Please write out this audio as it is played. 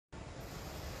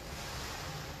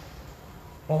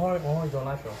我開咗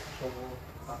live 咗。So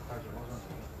開住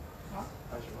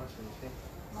先。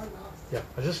Yeah,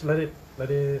 I just let it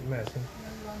咩先。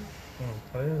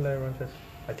I just let it run first.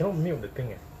 I cannot mute the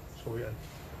thing so weird.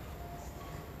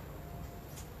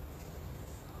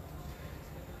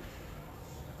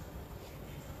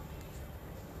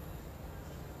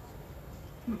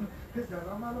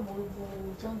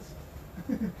 chance.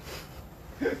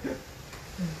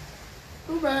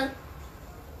 Too bad.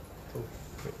 2,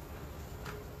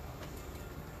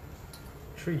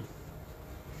 3.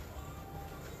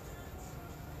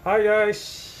 Hi guys.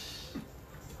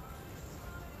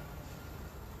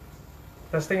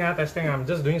 Testing. I'm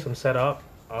just doing some setup.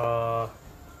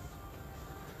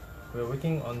 We're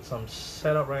working on some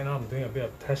setup right now. I'm doing a bit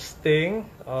of testing.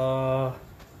 So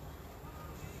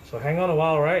hang on a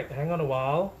while, right? Hang on a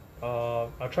while.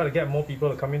 I'll try to get more people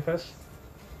to come in first.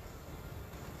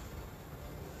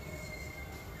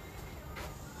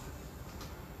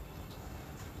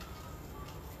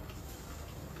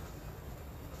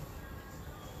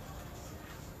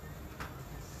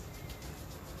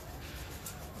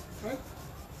 Right?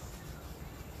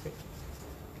 Okay.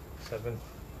 7.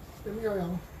 Để mới rồi.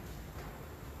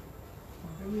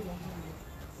 Để mới rồi.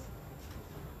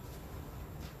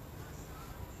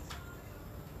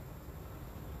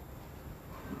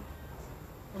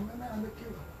 Under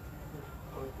Qube.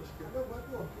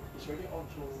 It's already on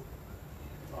to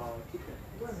Qube.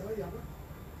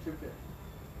 Qube.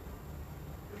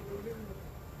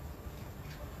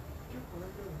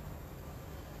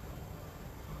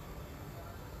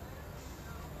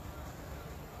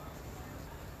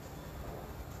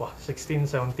 Wow, 16,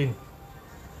 17.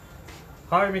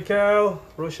 Hi, Mikhail,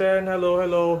 Roshan,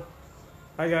 hello.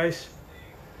 Hi, guys.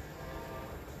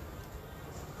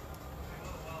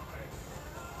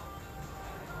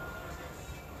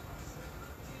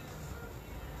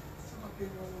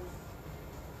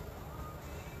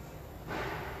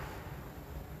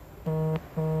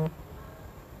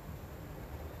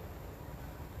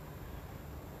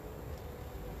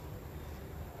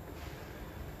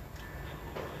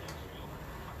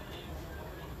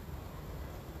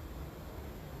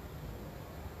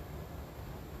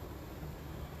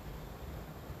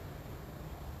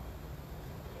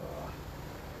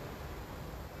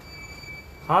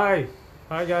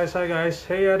 Hi guys.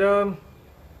 Hey Adam.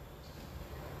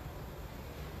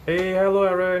 Hey, hello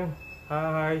Aaron.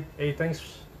 Hi. Hey,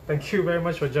 thank you very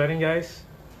much for joining, guys.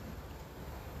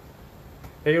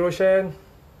 Hey Roshan.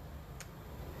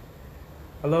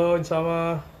 Hello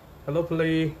Insama. Hello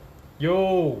Puli.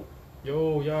 Yo,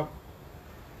 yup.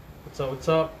 What's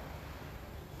up?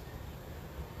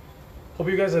 Hope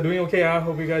you guys are doing okay.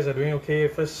 Hope you guys are doing okay.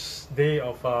 First day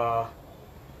of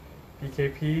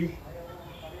PKP.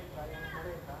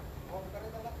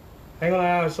 Hang on,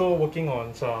 I'm also working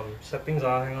on some settings.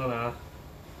 Hang on.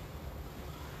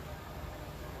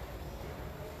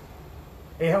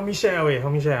 Hey, help me share.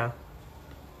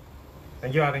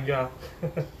 Thank you.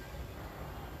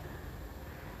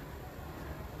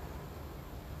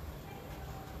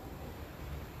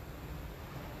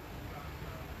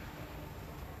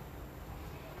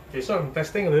 Okay, so I'm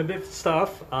testing a little bit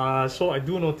stuff. So I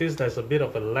do notice there's a bit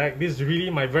of a lag. This is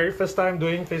really my very first time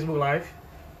doing Facebook Live.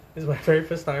 This is my very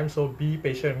first time, so be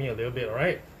patient with me a little bit,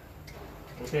 alright?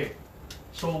 Okay,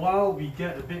 so while we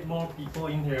get a bit more people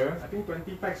in here, I think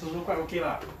 20 packs also quite okay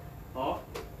lah.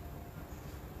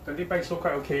 20 packs so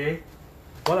quite okay.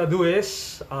 What I do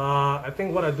is,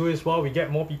 while we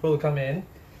get more people to come in,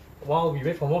 while we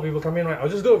wait for more people to come in, right, I'll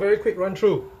just do a very quick run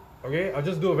through. Okay, I'll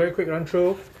just do a very quick run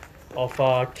through of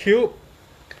Qube.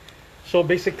 So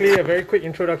basically, a very quick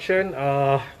introduction.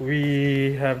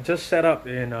 We have just set up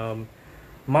in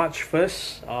March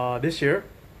 1st this year.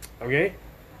 Okay,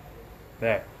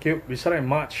 there, Qube, we started in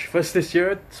March 1st this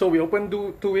year. So we opened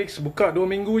 2 weeks, buka 2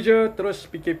 minggu je, terus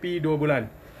PKP 2 bulan.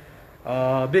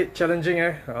 A bit challenging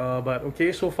but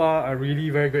okay, so far I'm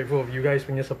really very grateful of you guys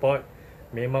punya support.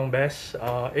 Memang best.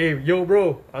 Hey, yo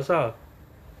bro, asal?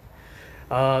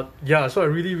 Yeah, so I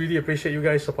really appreciate you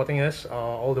guys supporting us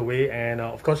all the way, and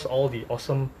of course all the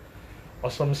awesome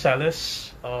sellers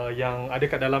yang ada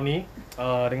kat dalam ni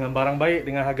dengan barang baik,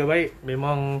 dengan harga baik.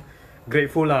 Memang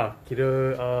grateful lah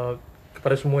kita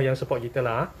kepada semua yang support kita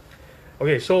lah.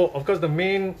 Okay, so of course the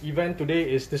main event today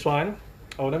is this one.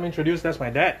 Let me introduce, that's my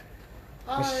dad.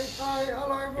 Hi,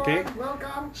 hello everyone. Okay.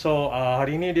 Welcome. So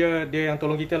hari ni dia yang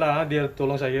tolong kita lah, dia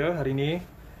tolong saya hari ni.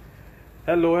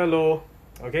 Hello.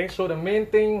 Okay, so the main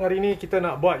thing hari ni kita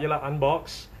nak buat ialah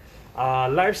unbox.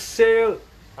 Live sale,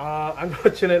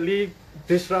 unfortunately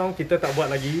this round kita tak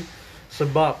buat lagi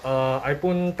sebab I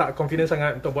pun tak confident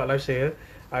sangat untuk buat live sale.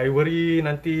 I worry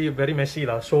nanti very messy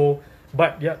lah. So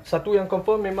But satu yang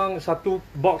confirm memang satu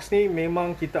box ni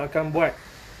memang kita akan buat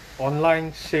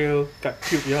online sale kat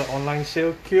Qube ya. Online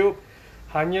sale Qube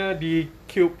hanya di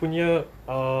Qube punya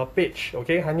page,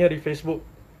 okay? Hanya di Facebook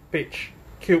page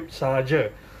Qube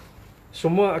sahaja.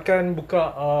 Semua akan buka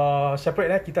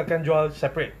separate kita akan jual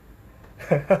separate.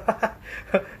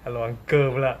 Hello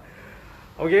uncle pula.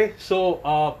 Okay, so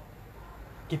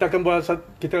kita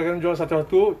akan jual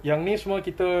satu-satu. Yang ni semua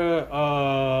kita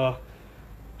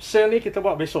sale ni kita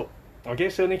buat besok. Okay,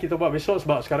 sale ni kita buat besok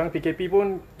sebab sekarang PKP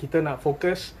pun kita nak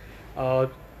fokus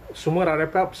semua nak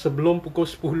wrap up sebelum pukul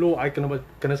 10. I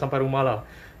kena sampai rumah lah.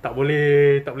 Tak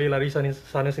boleh lari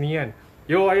sana sini kan.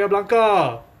 Yo Ayah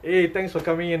Blanca, hey, thanks for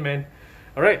coming in man.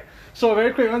 Alright, so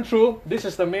very quick run through. This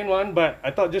is the main one, but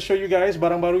I thought just show you guys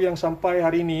barang baru yang sampai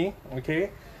hari ni.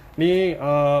 Okay, ni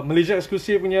Malaysia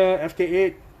eksklusif punya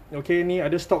FK8. Okay, ni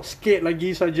ada stok sikit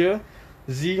lagi saja.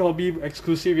 Z Hobby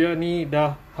eksklusif ya, ni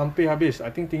dah hampir habis.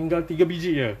 I think tinggal 3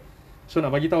 biji je. So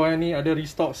nak bagi tahu ni ada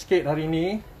restock sikit hari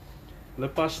ni.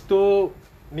 Lepas tu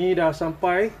ni dah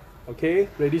sampai. Okay,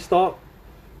 ready stock.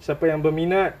 Siapa yang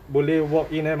berminat boleh walk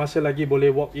in masa lagi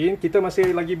boleh walk in. Kita masih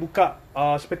lagi buka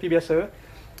seperti biasa.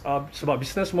 Sebab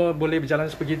bisnes semua boleh berjalan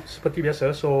seperti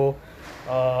biasa. So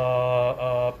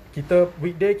kita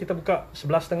weekday kita buka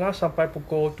 11.30 sampai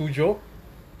pukul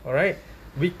 7. Alright.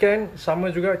 Weekend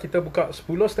sama juga, kita buka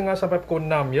 10.30 sampai pukul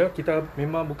 6 ya. Kita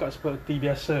memang buka seperti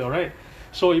biasa. Alright.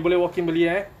 So you boleh walk in beli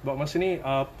buat masa ni.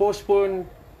 Post pun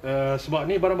sebab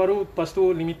ni barang baru, lepas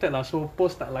tu limited lah. So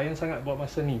post tak layan sangat buat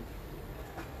masa ni.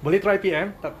 Boleh try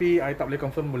PM, tapi I tak boleh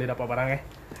confirm boleh dapat barang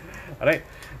Alright.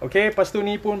 Okay, lepas tu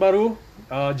ni pun baru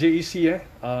JEC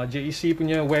JEC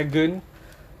punya wagon.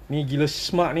 Ni gila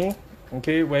smart ni.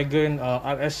 Okay, wagon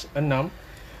RS6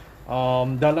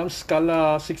 dalam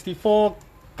skala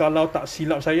 64. Kalau tak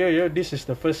silap saya ya, this is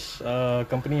the first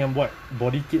company yang buat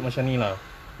body kit macam ni lah.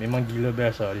 Memang gila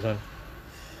best lah this one.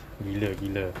 Gila.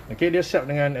 Okay, dia siap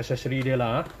dengan aksesori dia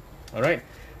lah. Alright.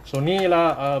 So ni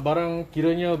lah barang,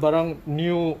 kiranya barang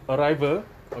new arrival.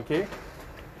 Okay.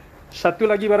 Satu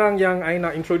lagi barang yang I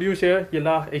nak introduce ya,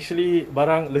 ialah actually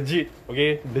barang legit.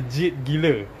 Okay, legit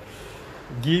gila.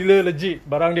 Gila legit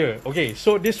barang dia. Okay,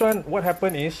 so this one what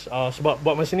happened is sebab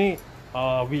buat masa ni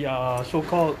we are so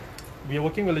called, we are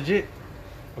working with legit.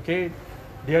 Okay,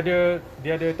 dia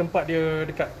ada tempat dia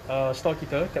dekat store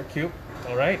kita kat Qube.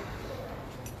 Alright.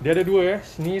 Dia ada dua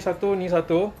ni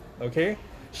satu. Okay.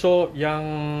 So yang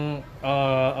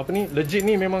legit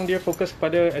ni memang dia fokus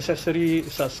pada aksesori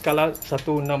skala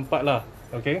 164 lah.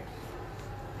 Okay.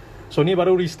 So ni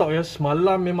baru restock ya.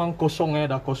 Semalam memang kosong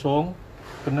dah kosong.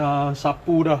 Kena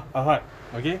sapu dah Ahad.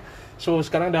 Okay. So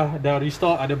sekarang dah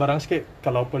restock, ada barang sikit.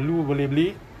 Kalau perlu boleh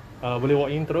beli, boleh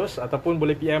walk in terus ataupun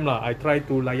boleh PM lah. I try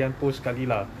to layan post sekali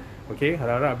lah. Okay,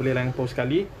 harap-harap boleh layan post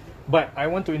sekali. But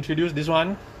I want to introduce this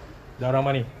one.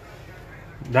 Darama ni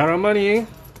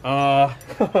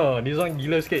this one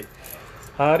gila sikit.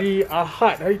 Hari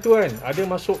Ahad hari tu kan, ada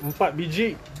masuk 4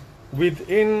 biji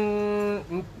within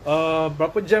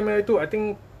berapa jam hari tu? I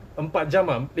think 4 jam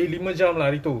lah, 5 jam lah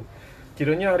hari tu.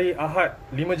 Kiranya hari Ahad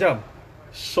 5 jam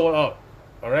sold out.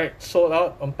 Alright, sold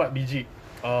out 4 biji.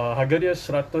 Harga dia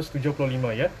 175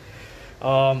 ya.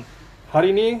 Hari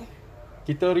ni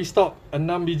kita restock 6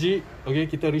 biji. Okay,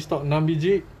 kita restock 6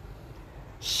 biji.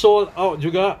 Sold out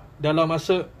juga dalam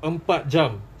masa 4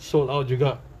 jam. Sold out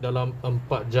juga dalam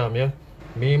 4 jam ya.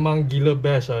 Memang gila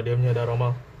best lah dia punya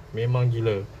Darama. Memang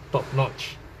gila, top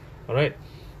notch. Alright.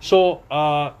 So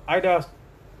I dah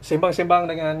sembang-sembang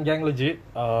dengan gang legit.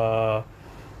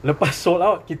 Lepas sold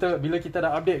out, bila kita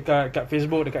dah update kat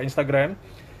Facebook, dekat Instagram,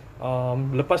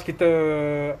 lepas kita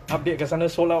update kat sana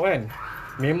sold out kan,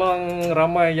 memang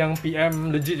ramai yang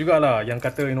PM legit jugalah, yang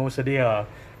kata sedih lah,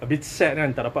 a bit sad kan,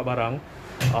 tak dapat barang.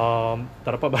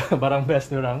 Tak dapat barang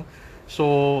best ni orang.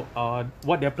 So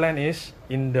what their plan is,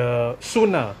 in the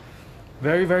soon lah,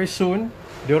 very very soon,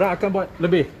 dia orang akan buat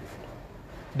lebih.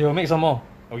 They will make some more.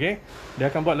 Okay, dia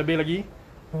akan buat lebih lagi,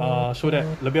 so that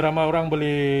lebih ramai orang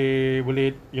boleh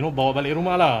bawa balik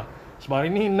rumah lah. Sebab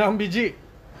hari ni 6 biji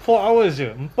 4 hours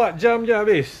je, 4 jam je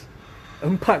habis.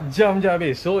 4 jam je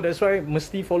habis. So that's why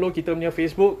mesti follow kita punya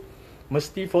Facebook,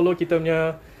 mesti follow kita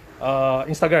punya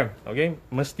Instagram. Okay,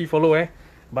 mesti follow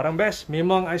barang best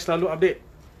memang I selalu update.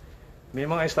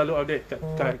 Memang I selalu update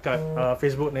kat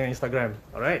Facebook dan Instagram.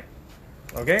 Alright.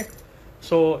 Okay.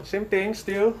 So same thing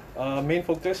still, main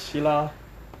focus sila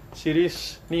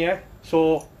series ni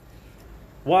So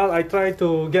while I try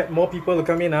to get more people to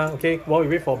come in okay, while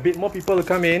we wait for a bit more people to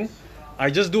come in,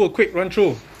 I just do a quick run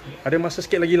through. Ada masa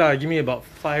sikit lagi lah, give me about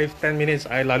 5-10 minutes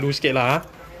I lalu sikit lah.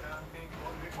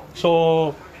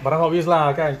 So barang Hot Wheels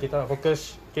lah kan. Kita nak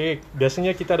fokus. Okay,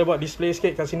 biasanya kita ada buat display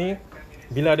sikit kat sini.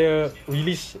 Bila ada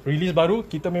release baru,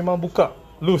 kita memang buka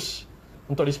loose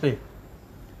untuk display.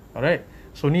 Alright.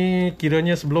 So ni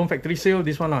kiranya sebelum factory sale,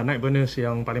 this one lah, night burners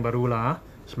yang paling baru lah.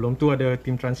 Sebelum tu ada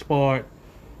team transport.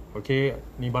 Okay,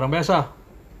 ni barang biasa.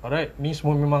 Alright, ni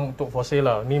semua memang untuk for sale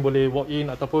lah. Ni boleh walk in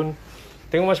ataupun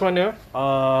tengok macam mana.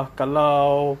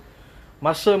 Kalau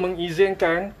masa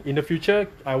mengizinkan, in the future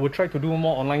I will try to do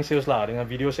more online sales lah, dengan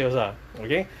video sales lah.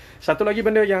 Okay. Satu lagi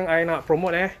benda yang I nak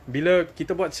promote bila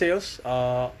kita buat sales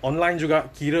online juga,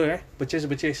 kira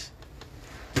purchase.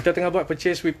 Kita tengah buat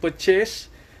purchase with purchase.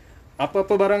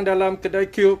 Apa-apa barang dalam kedai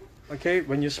Qube, okay,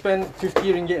 when you spend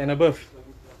RM50 and above,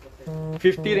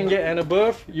 RM50 and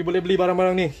above, you boleh beli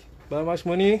barang-barang ni. Barang-barang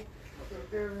semua ni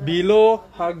below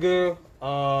harga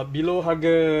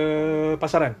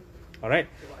pasaran. Alright.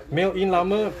 Mail in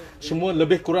lama semua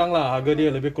lebih kurang lah, harga dia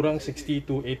lebih kurang 60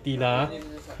 to 80 lah.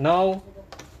 Now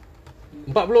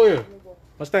 40 je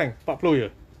Mustang, 40 je.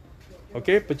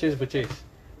 Okay, purchase.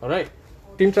 Alright.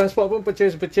 Team transport pun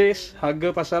purchase.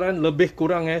 Harga pasaran lebih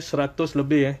kurang 100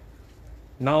 lebih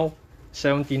Now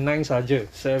 79 saja.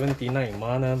 79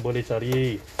 mana boleh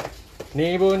cari.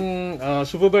 Ni pun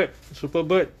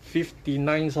Superbird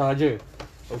 59 saja.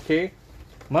 Okay.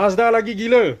 Mazda lagi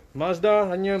gila. Mazda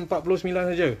hanya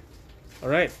 49 saja.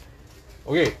 Alright.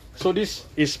 Okay. So this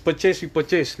is purchase with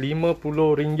purchase.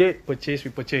 RM50 purchase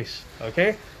with purchase.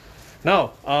 Okay.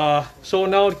 Now, so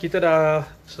now kita dah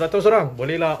 100 orang.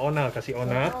 Bolehlah on lah, kasih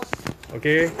on lah.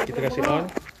 Okay, kita kasih on.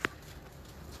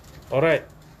 Alright.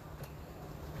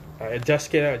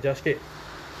 Adjust sikit.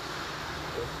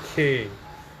 Okay.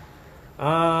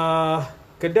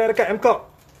 Kedai dekat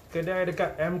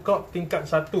MCOP tingkat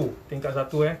 1.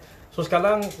 So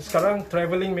sekarang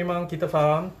travelling memang kita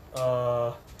faham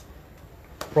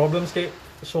problem sikit.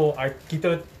 So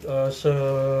kita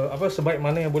sebaik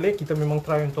mana yang boleh, kita memang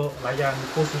try untuk layan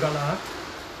post jugalah.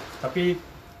 Tapi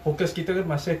fokus kita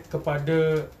masih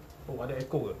kepada ada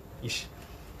echo ke? Ish.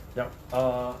 Dah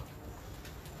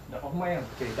on mic kan?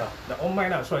 Okay, dah on mic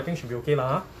lah. So I think should be okay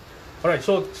lah. Alright,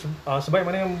 so sebaik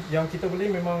mana yang kita boleh,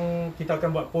 memang kita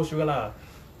akan buat post jugalah.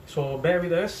 So bear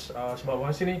with us, sebab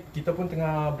masa ni kita pun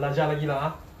tengah belajar lagi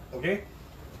lah. Okay.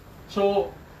 So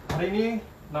hari ni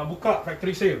nak buka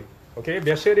factory sale. Okay,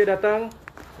 biasa dia datang,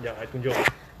 sekejap I tunjuk.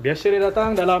 Biasa dia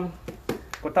datang dalam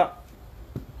kotak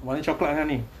warna coklat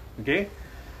kan ni. Okay.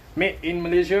 Made in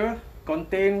Malaysia,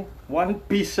 contain one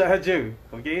piece sahaja.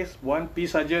 Okay, one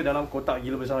piece saja dalam kotak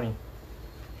gila besar ni.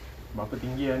 Berapa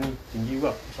tinggi lah ni? Tinggi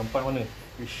juga. Sampai mana?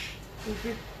 Wish. 2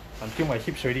 feet. Until my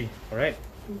hips already. Alright.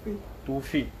 2 feet. 2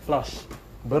 feet plus.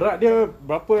 Berat dia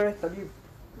berapa tadi?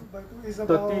 By 2 is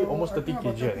about 30, almost 30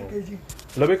 kg ni. 30 kg.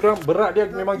 Lebih kurang berat dia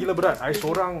memang gila berat. I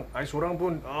seorang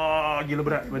pun gila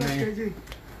berat benda ni.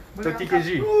 30 kg.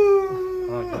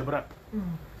 Gila berat.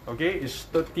 Okay, it's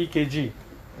 30 kg.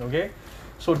 Okay.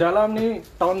 So dalam ni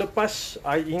tahun lepas,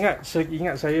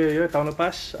 seingat saya ya, tahun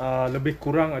lepas lebih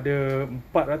kurang ada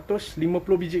 450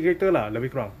 biji kereta lah,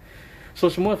 lebih kurang. So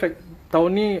semua tahun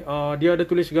ni dia ada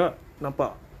tulis juga,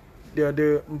 nampak? Dia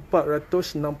ada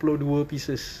 462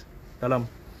 pieces dalam.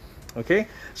 Okay.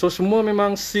 So semua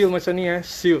memang seal macam ni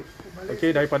seal.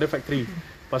 Okay, daripada factory.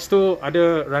 Lepas tu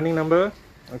ada running number.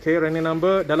 Okay, running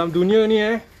number dalam dunia ni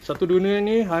satu dunia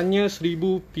ni hanya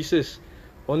 1000 pieces.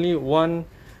 Only 1000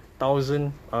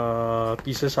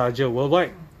 pieces saja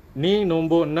worldwide. Ni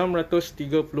nombor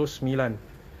 639.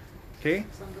 Okay.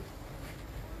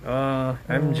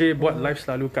 MJ buat live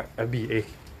selalu kat FB.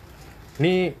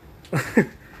 Ni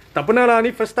tak pernah lah,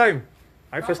 ni first time.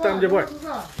 I first time je buat.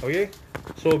 Okay.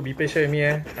 So be patient with me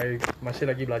I masih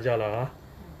lagi belajar lah.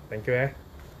 Thank you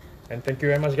and thank you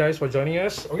very much guys for joining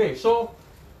us. Okay, so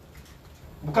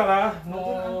buka lah.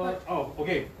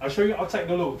 Okay, I'll show you outside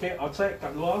dulu. Okay, outside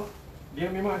kat luar dia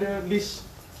memang ada list.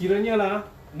 Kiranya lah,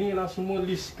 ni lah semua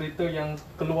list kereta yang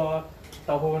keluar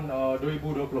tahun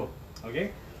 2020. Okay,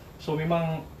 so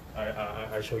memang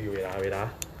I show you. Wait lah.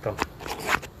 Come.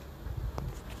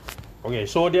 Okay,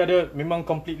 so dia ada memang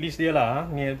complete list dia lah.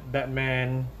 Ni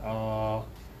Batman,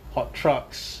 Hot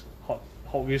Trucks, Hot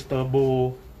Wheels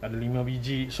Turbo, ada 5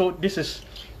 biji. So this is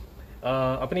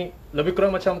lebih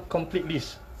kurang macam complete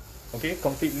list. Okay,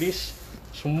 complete list.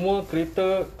 Semua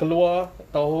kereta keluar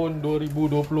tahun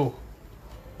 2020.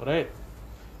 Alright.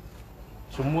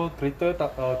 Semua kereta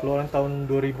keluaran tahun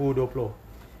 2020.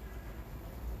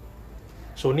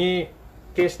 So ni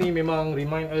case ni memang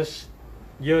remind us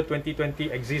year 2020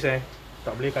 exist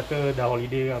Tak boleh kata dah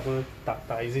holiday apa,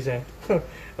 tak exist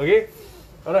Okay.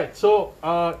 Alright, so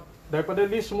daripada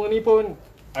list semua ni pun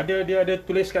dia ada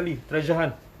tulis sekali treasure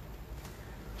hunt.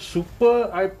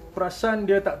 Super, I perasan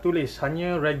dia tak tulis,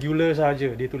 hanya regular sahaja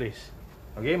dia tulis.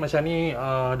 Okay, macam ni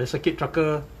the circuit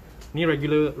tracker ni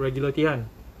regular tihan.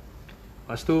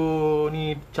 Lepas tu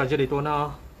ni charger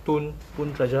Daytona, tune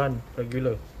pun carahan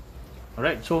regular.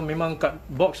 Alright, so memang kat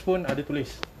box pun ada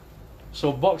tulis. So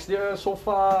box dia so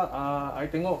far I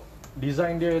tengok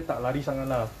design dia tak lari sangat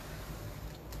lah.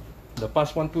 The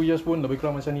past 1-2 years pun lebih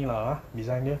kurang macam ni lah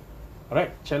design dia.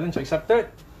 Alright, challenge accepted.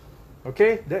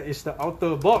 Okay, that is the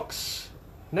outer box.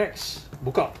 Next,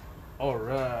 buka.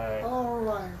 Alright.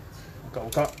 Alright.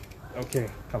 Buka. Okay,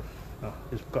 come.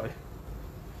 Just buka.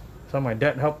 So my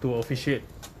dad help to officiate.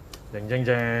 Jeng.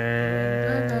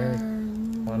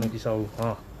 Mana pisau?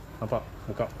 Nampak?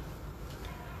 Buka.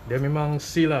 Dia memang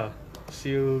seal lah.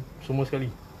 Seal semua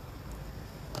sekali.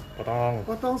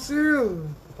 Potong seal.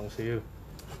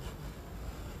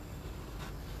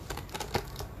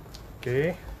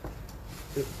 Okay.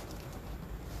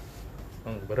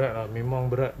 Berat lah.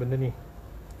 Memang berat benda ni.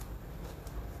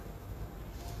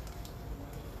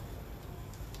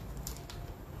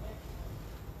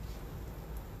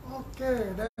 Okay,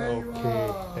 there you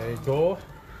are. There you go.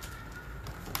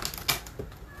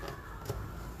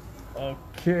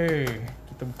 Okay,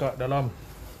 kita buka dalam.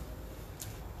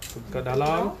 Oh,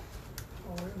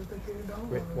 wait, we take it down.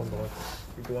 Wait, one by one.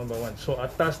 We do one by one. So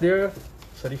atas dia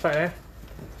certified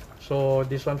So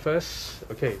this one first.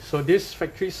 Okay, so this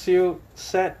factory sealed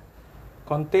set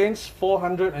contains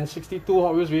 462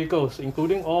 Hot Wheels vehicles,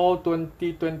 including all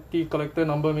 2020 collector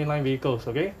number mainline vehicles.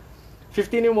 Okay,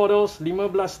 50 new models,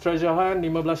 15 treasure hunt,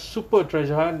 15 super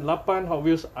treasure hunt, 8 Hot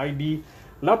Wheels ID,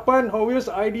 8 Hot Wheels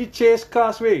ID chase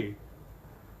cars weh.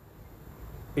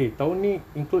 Tahun ni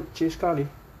include chase car ni.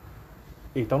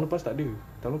 Tahun lepas tak ada.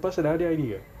 Tahun lepas dah ada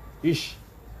ID ke? Ish,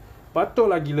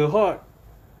 patutlah gila hot.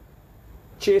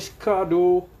 Chase car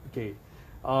tu. Okay,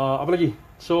 apa lagi?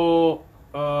 So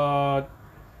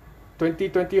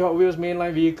 2020 Hot Wheels mainline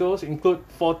vehicles include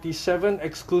 47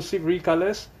 exclusive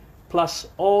recolors plus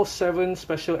all 7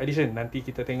 special edition. Nanti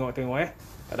kita tengok kat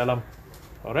dalam.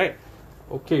 Alright.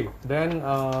 Okay, then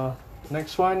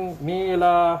next one ni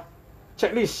ialah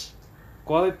checklist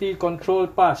quality control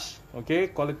pass. Okay,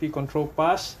 quality control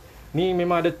pass ni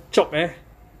memang ada chop.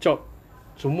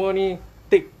 Semua ni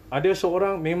tick. Ada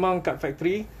seorang memang kat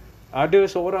factory, ada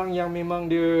seorang yang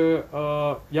memang dia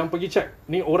yang pergi check.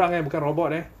 Ni orang bukan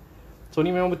robot So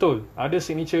ni memang betul, ada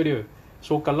signature dia.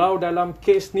 So kalau dalam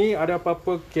case ni ada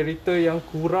apa-apa kereta yang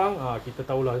kurang, kita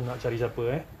tahulah nak cari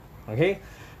siapa Okay.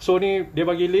 So ni dia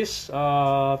bagi list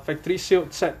factory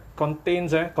sealed set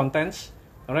contents.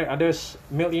 Alright, ada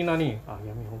mail-in lah ni.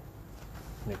 Yummy home.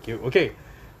 Thank you. Okay.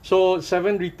 So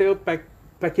 7 retail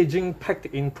packaging packed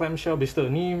in clamshell blister.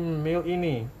 Ni mail-in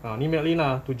ni. Ni mail-in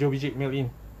lah, 7 biji mail-in.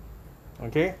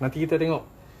 Okay, nanti kita tengok.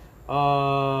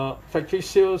 Factory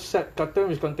sealed set carton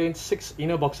which contains 6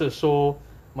 inner boxes. So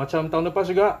macam tahun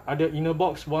lepas juga ada inner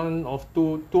box 1 of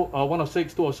 6, 2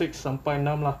 of 6 sampai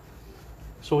 6 lah.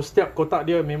 So setiap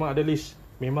kotak dia memang ada list.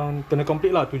 Memang kena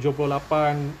complete lah,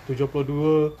 78,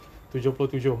 72,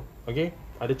 77. Okay,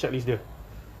 ada checklist dia.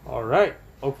 Alright,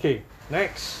 okay,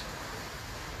 next.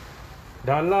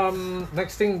 Dalam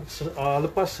next thing,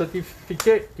 lepas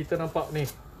certificate kita nampak ni.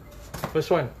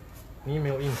 First one, ni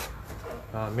mail-in.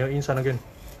 Mail-in Sanagan.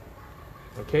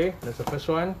 Okay, that's the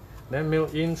first one. Then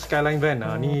mail-in Skyline van.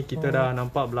 Ni kita dah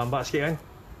nampak berlambak sikit kan.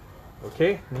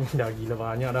 Okay, ni dah gila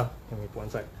banyak dah. Yang one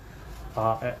side.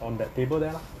 On that table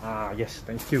there lah. Yes,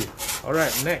 thank you.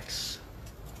 Alright, next.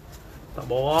 Tak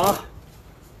bawah.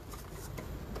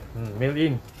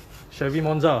 Mail-in Chevy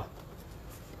Monza.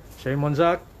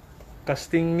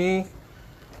 Casting ni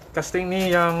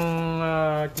yang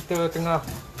kita tengah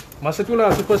masa tu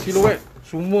lah super silhouette.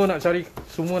 Semua nak cari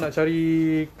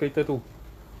kereta tu.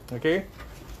 Okay.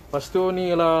 Lepas tu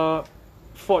ni ialah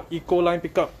Ford Ecoline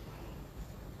pickup.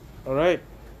 Alright,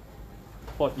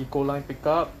 Ford Ecoline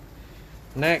pickup.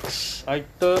 Next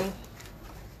item.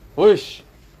 Uish,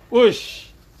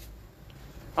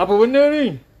 apa benda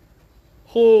ni?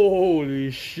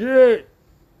 Holy shit.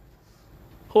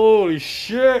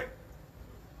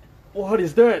 What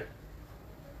is that?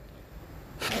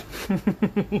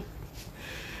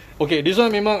 Okay, this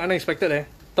one memang unexpected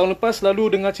Tahun lepas lalu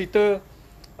dengar cerita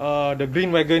the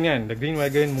green wagon kan. The green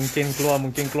wagon mungkin keluar.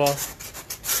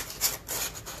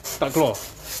 Tak keluar.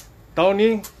 Tahun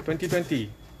ni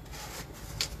 2020.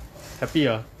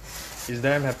 Happy lah. Is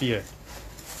damn happy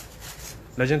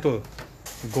Legend Tour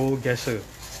Gold Gasser.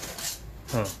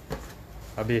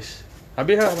 Habis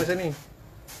lah macam ni.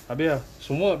 Habis lah.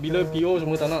 Semua bila PO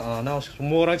semua tak nak. Now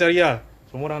semua orang cari lah.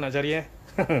 Semua orang nak cari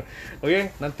Okay,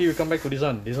 nanti we come back to this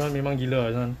one. This one memang gila.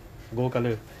 This one gold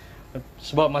colour.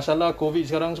 Sebab masalah COVID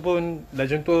sekarang pun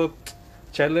Legend Tour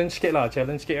challenge sikit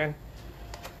kan.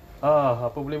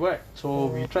 Apa boleh buat. So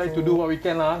we try to do what we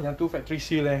can lah. Yang tu factory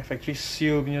seal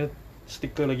punya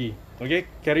stiker lagi. Okay,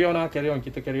 carry on.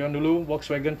 Kita carry on dulu.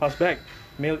 Volkswagen Fastback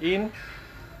mail in.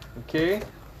 Okay,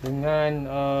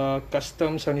 dengan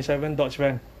custom 77 Dodge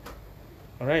van.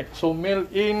 Alright, so mail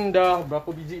in dah berapa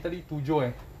biji tadi?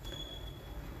 7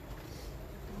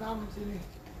 6 sini.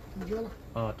 7 lah.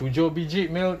 7 biji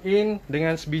mail in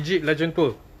dengan sebiji Legend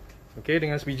Tour. Okay,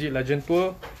 dengan sebiji Legend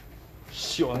Tour.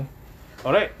 Syok.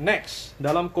 Alright, next.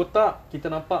 Dalam kotak kita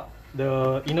nampak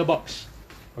the inner box.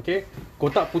 Okay,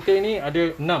 kotak putih ni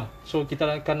ada 6. So kita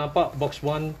akan nampak box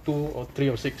 1, 2 or 3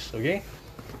 or 6. Okay.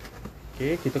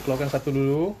 Okay, kita keluarkan satu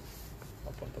dulu.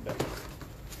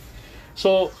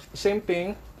 So same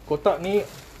thing. Kotak ni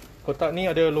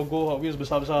ada logo Hot Wheels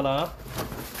besar-besar lah.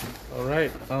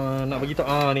 Alright, nak bagi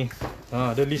tahu ni.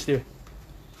 Ada list dia.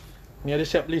 Ni ada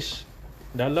siap list.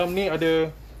 Dalam ni ada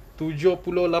 78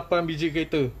 biji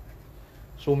kereta.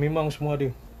 So memang semua ada.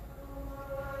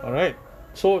 Alright.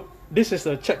 So this is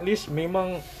a checklist.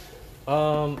 Memang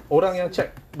orang yang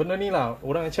check benda ni lah,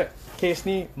 orang yang check case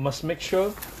ni must make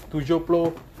sure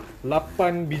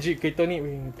 78 biji kereta ni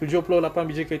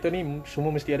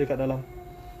semua mesti ada kat dalam.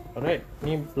 Alright,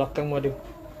 ni belakang pun ada.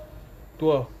 Tu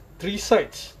lah. 3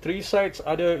 sides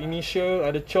ada initial,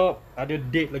 ada chop, ada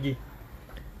date lagi.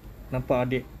 Nampak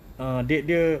date. Date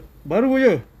dia baru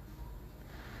je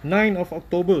 9 of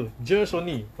October. Just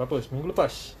only. Berapa? Seminggu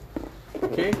lepas.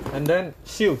 Okay, and then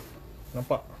seal.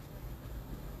 Nampak?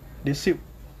 Dia seal.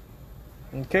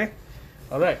 Okay.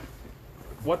 Alright.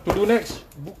 What to do next?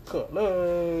 Buka lah.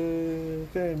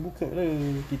 Okay, buka lah.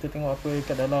 Kita tengok apa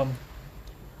kat dalam.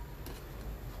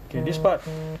 Okay, this part.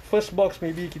 First box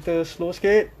maybe kita slow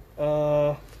sikit.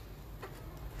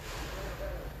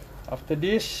 After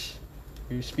this,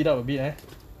 we speed up a bit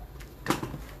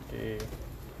Okay.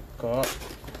 Buka.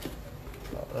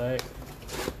 Alright.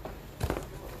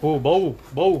 Oh, bau.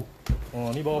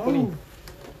 Ni bau apa ni?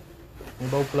 Ni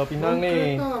bau Pulau Pinang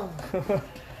ni.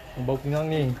 Ni bau Pinang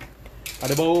ni.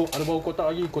 Ada bau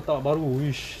kotak lagi, kotak baru.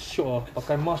 Wish, syok lah.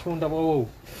 Pakai mask pun tak bau.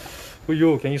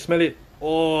 Uyo, can you smell it?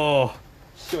 Oh,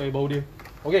 syok bau dia.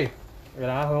 Okay.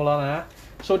 Ulang.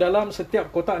 So dalam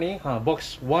setiap kotak ni,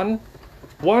 box 1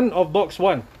 of box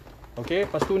 1. Okay,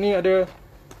 lepas tu ni ada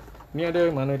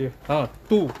mana dia? 2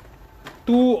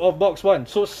 of box 1.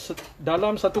 So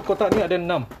dalam satu kotak ni ada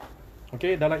 6.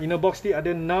 Okay, dalam inner box ni ada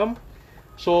 6.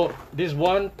 So this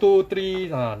 1, 2,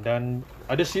 3 dan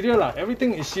ada serial lah.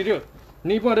 Everything is serial.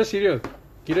 Ni pun ada serial.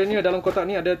 Kiranya dalam kotak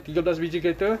ni ada 13 biji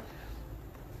kereta.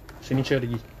 Signature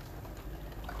lagi.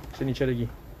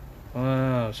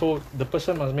 So the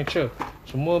person must make sure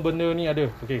semua benda ni ada.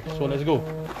 Okay, so let's go.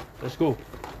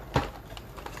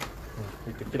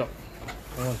 Kita kira.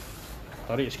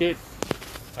 Tarik sikit.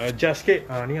 Adjust sikit.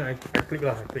 Ni I click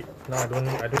lah. Nah,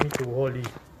 I don't need to hold it.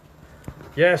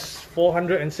 Yes,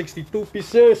 462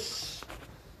 pieces.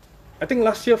 I think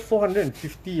last year 450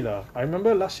 lah. I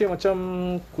remember last year macam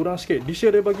kurang sikit. This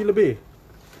year dia bagi lebih.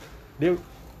 Dia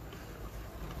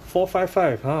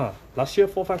 455. Last year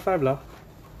 455 lah.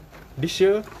 This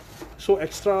year so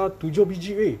extra 7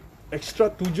 biji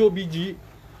Extra 7 biji.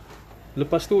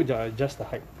 Lepas tu just the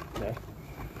height.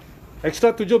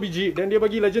 Extra 7 biji dan dia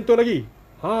bagi Legend Tour lagi.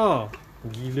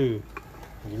 Gila,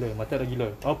 mata dah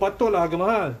gila. Patutlah harga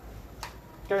mahal.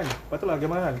 Kan? Patutlah harga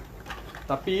mahal.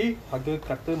 Tapi harga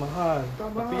kata mahal.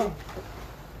 Tapi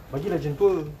bagi Legend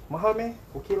Tour mahal meh?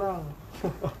 Okey lah.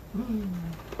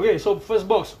 Okay, so first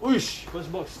box.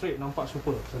 First box straight nampak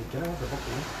super.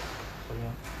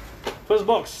 First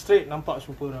box straight nampak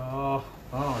super dah.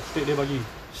 Straight dia bagi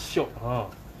syok.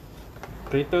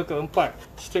 Kereta keempat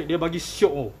straight dia bagi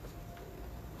syok.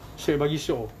 Straight dia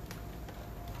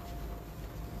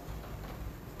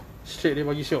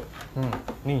bagi syok.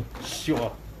 Ni syok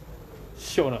lah.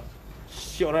 Syok nak.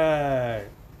 Syok right.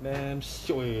 Damn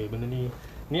syok benda ni.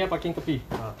 Ni yang parking tepi.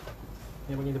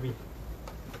 Ni parking tepi.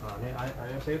 Ni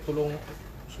ayah saya tolong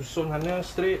susun sana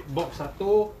straight box 1.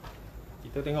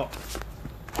 Kita tengok.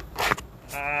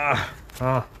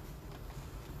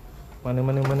 Mana.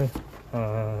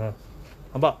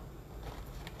 Nampak?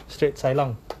 Straight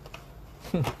Sailang.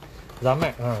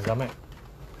 Zamek.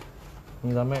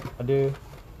 Ni Zamek ada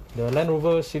the Land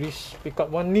Rover series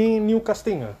pickup one ni new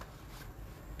casting ah.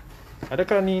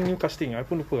 Adakah ni new casting? I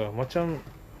pun lupa lah. Macam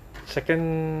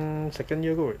second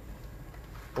year kot.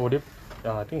 Oh dia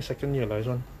I think second year lah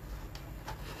this one.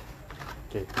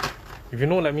 Okay. If you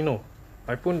know let me know.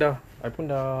 I pun dah apa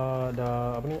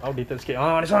ni outdated sikit.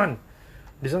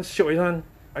 This one syok this one.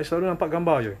 I selalu nampak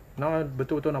gambar je. Now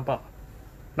betul-betul nampak.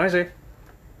 Nice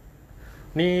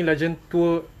Ni Legend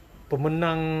Tour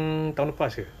pemenang tahun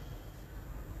lepas ke?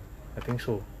 I think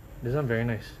so. This one very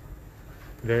nice.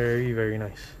 Very very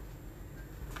nice.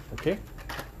 Okay.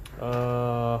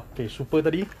 Okay, super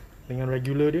tadi dengan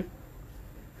regular dia.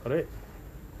 Alright.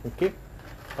 Okay.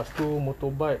 Lepas tu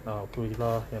motorbike. Okay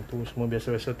lah. Yang tu semua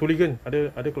biasa-biasa. Tuligan.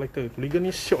 Ada collector. Tuligan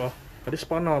ni syok lah. Ada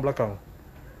spana belakang.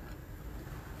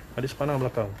 Ada spana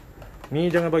belakang. Ni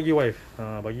jangan bagi wife.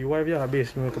 Bagi wife je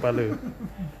habis semua kepala.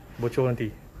 Bocor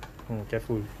nanti.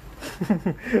 Careful.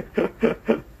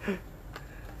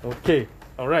 Okay.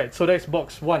 Alright. So that's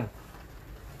box 1.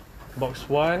 Box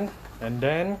 1. And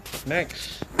then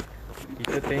next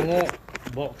kita tengok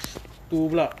box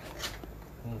 2 pula.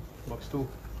 Box 2.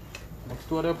 Box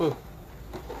 2 ada apa?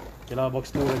 Okay lah,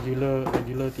 box 2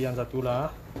 regular tiang satu lah.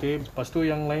 Okay, lepas tu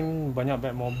yang lain banyak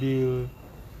beg mobil,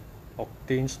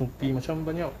 Octane, Snoopy, macam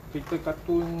banyak cerita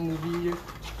kartun, movie je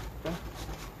kan?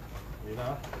 Okay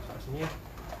lah, kat sini lah.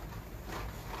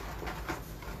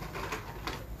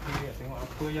 Okay, tengok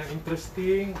apa yang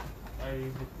interesting. I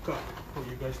buka untuk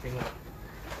you guys tengok.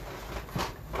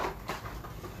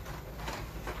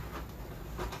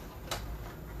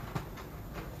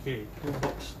 Okay, tu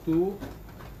box 2.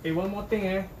 One more thing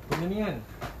benda ni kan,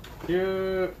 dia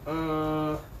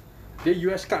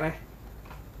US card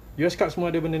US card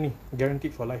semua ada benda ni,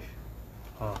 guaranteed for life.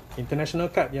 International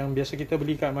card yang biasa kita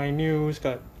beli kat My News,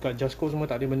 kat Jasco semua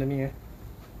tak ada benda ni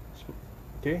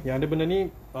Okay, yang ada benda ni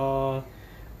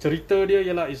cerita dia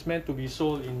ialah is meant to be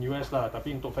sold in US lah,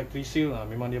 tapi untuk factory seal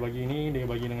memang dia bagi ni, dia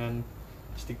bagi dengan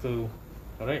stiker.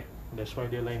 Alright, that's why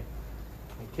dia lain.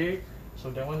 Okay, so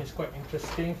that one is quite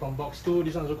interesting from box 2.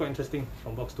 This one also quite interesting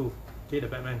from box 2. Okay, the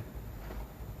Batman.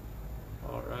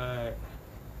 Alright,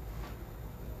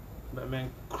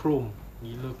 Batman Chrome.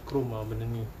 Gila Chrome benda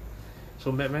ni. So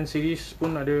Batman series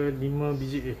pun ada 5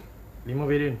 biji 5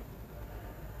 variant.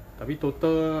 Tapi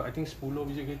total I think 10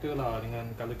 biji kereta lah dengan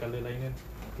color-color lain kan.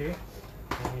 Okay,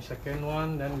 ini second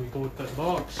one. Then we go third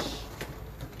box.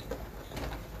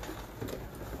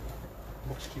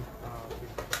 Box Q. Okay.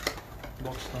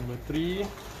 Box number 3.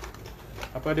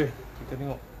 Apa ada? Kita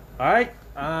tengok. Alright.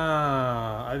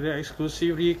 Ada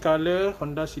exclusively color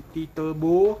Honda City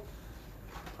Turbo.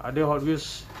 Ada Hot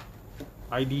Wheels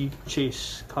ID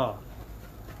Chase car.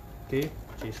 Okay,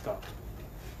 Chase car.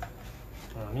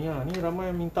 Ni ramai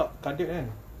yang minta kadet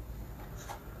kan.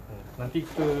 Nanti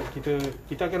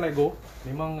kita akan let go.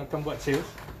 Memang akan buat sales.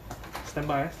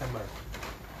 Standby.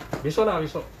 Besok lah,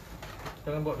 besok.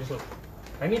 Kita akan buat besok.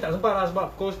 Ini tak sempat lah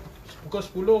sebab pukul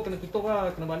 10 kena tutup lah,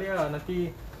 kena balik lah.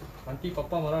 Nanti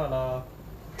papa marah lah.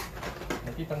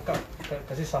 Nanti tangkap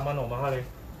kasih saman mahal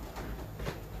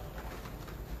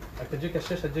kerja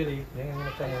cashier saja ni. Jangan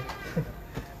macam ni.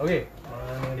 Okay,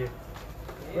 mana dia?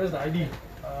 Where's the ID?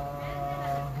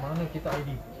 Mana kita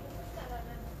ID?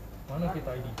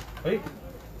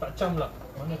 Tak cam lah.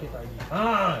 Mana kita ID?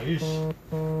 Ish.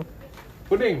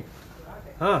 Puding.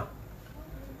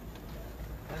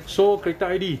 So, kereta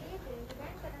ID.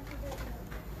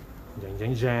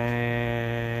 Jeng.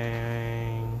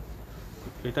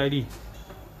 Kereta ID.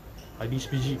 ID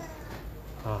SPG.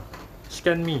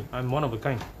 Scan me. I'm one of a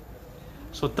kind.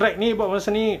 So, track ni buat masa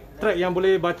ni, track yang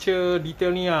boleh baca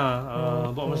detail ni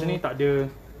buat masa ni tak ada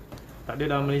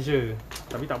dalam Malaysia.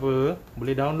 Tapi tak apa,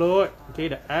 boleh download.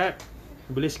 Okay, the app.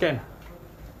 Boleh scan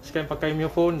pakai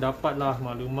your phone, dapatlah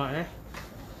maklumat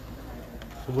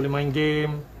So boleh main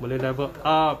game, boleh level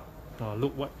up.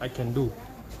 Look what I can do.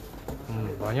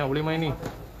 Banyak boleh main ni.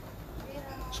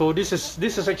 So this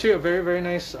is actually a very very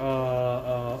nice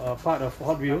part of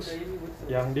Hot Wheels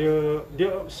yang dia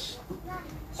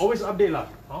always update lah.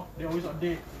 Dia always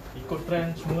update, ikut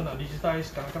trend, semua nak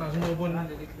digitize. Kanak-kanak semua pun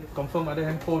confirm ada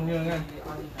handphone-nya kan.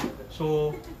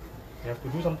 So you have to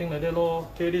do something like that lor.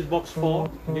 Okay, this box 4.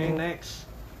 Okay, next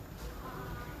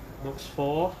box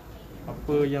 4.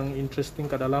 Apa yang interesting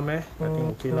kat dalam I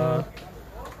think okay lah.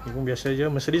 Ni pun biasa je.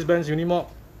 Mercedes-Benz Unimog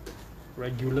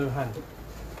regular han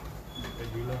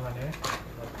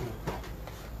satu.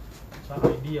 So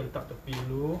ID yang letak tepi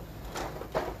dulu.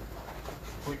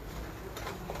 Quick.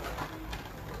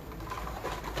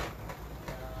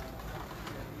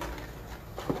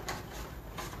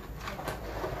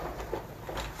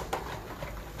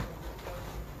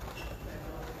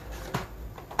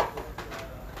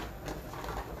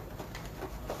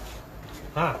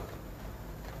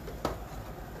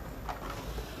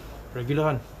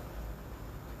 Regular kan.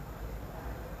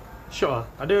 Syok lah.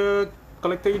 Ada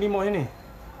collector Unimog ni.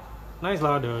 Nice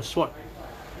lah, ada SWAT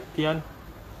Tian.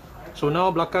 So now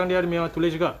belakang dia memang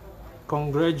tulis juga,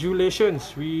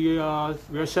 congratulations, we are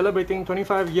celebrating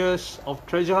 25 years of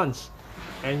treasure hunts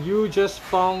and you just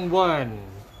found one.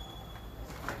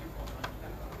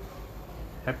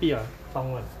 Happy lah,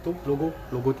 found one. Tu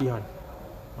logo Tihan.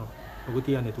 Logo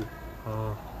Tihan dia tu.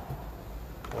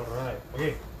 Alright,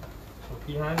 okay. So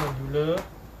Tihan regular.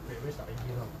 Wait, where's the ID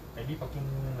now? ID parking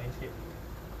lain sikit.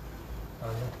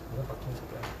 No, parking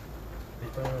sikit.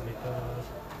 Later.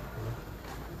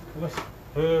 Bos.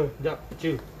 Sekejap,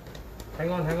 chill.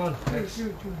 Hang on. Next.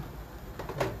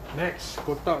 Next,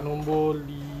 kotak nombor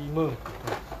 5.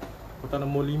 Kotak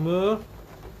nombor 5.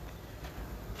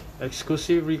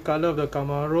 Exclusive recolor of the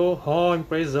Camaro.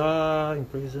 Impreza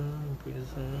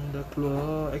dah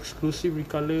keluar. Exclusive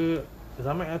recolor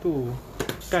Zamek lah tu.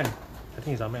 Kan? I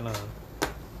think Zamek lah.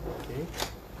 Okay.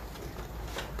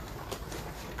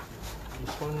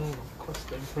 This one, of course,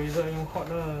 the Impreza yang hot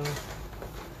lah.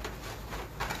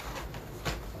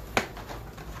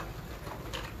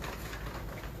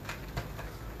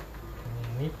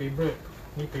 Ni favorite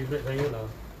saya lah.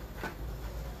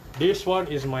 This one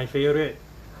is my favorite.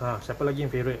 Siapa lagi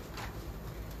yang favorite?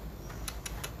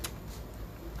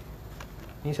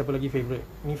 Ni siapa lagi favorite?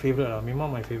 Ni favorite lah,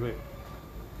 memang my favorite.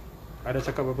 I dah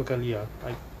cakap berapa kali lah,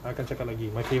 I akan cakap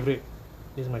lagi. My favorite.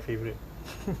 This is my favorite.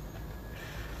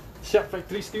 Siap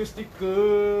factory steel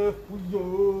sticker. Uyo,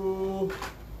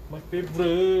 my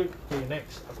favorite. Okay,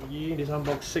 next. Apa lagi? This one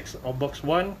box 6 or box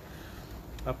 1.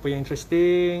 Apa yang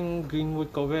interesting?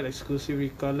 Greenwood Corvette exclusive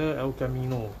recolor El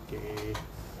Camino. Okay,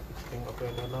 tengok apa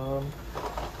yang dalam.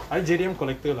 I JDM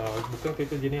collector lah, bukan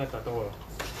kereta JDM tak tahu lah.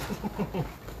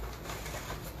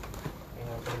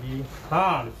 Tengok apa lagi.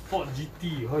 Ford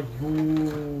GT.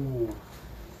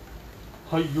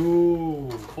 Hayo,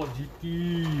 Ford GT,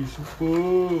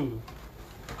 super.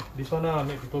 This one lah,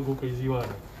 make people go crazy one.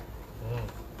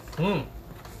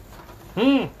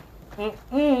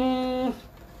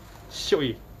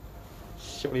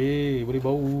 Syok boleh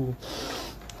bau.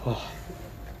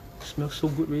 Smell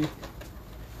so good weh.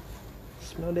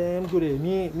 Smell damn good eh.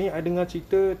 Ni I dengar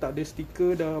cerita tak ada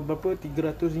stiker dah berapa,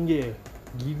 RM300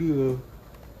 Gila.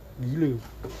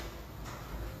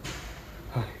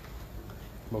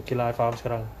 Okay lah, I faham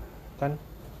sekarang. Kan?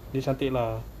 Dia cantik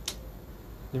lah.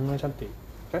 Dia memang cantik.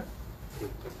 Kan?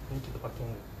 Ni kita parking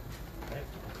ni. Right?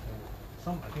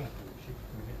 Some I think I have to shift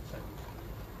maybe inside.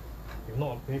 If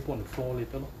not, maybe put on the floor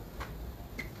later lah.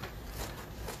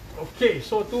 Okay,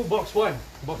 so tu box 1.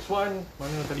 Box 1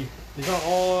 mana tadi? These are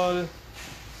all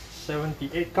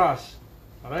 78 cars.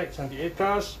 Alright, 78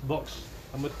 cars. Box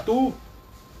number 2.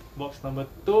 Box number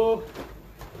 2.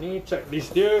 Ni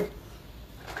checklist dia.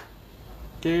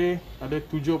 Okay, ada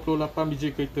 78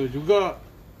 biji kereta juga.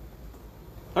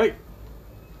 Hai,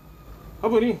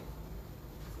 apa ni?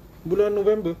 Bulan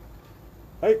November.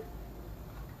 Hai,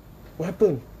 what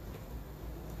happened?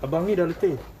 Abang ni dah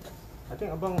letih. I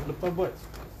think abang lepas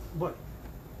buat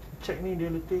check ni dia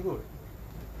letih kot.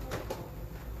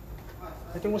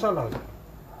 I tengok salah ke?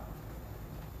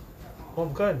 Oh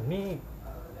bukan, ni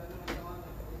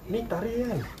tarik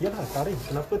kan? Yalah tarik.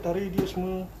 Kenapa tarik dia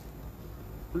semua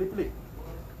pelik-pelik?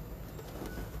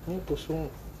 Ni kosong.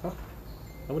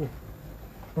 Apa ni?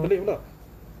 Pelik pula.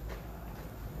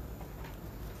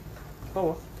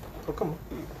 How ah? How come?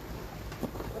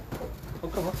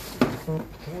 Tengok.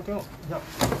 Sekejap.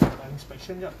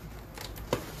 Inspection sekejap.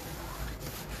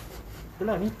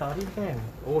 Yalah ni tarik kan?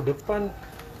 Depan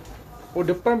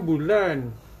bulan.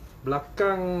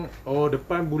 Belakang.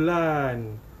 Depan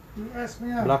bulan. US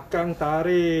punya. Belakang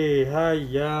tarik.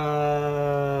 Haiya.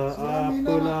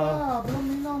 Apalah. Belum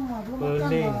minum lah. Belum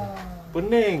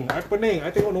Pening. makan lah. Pening. I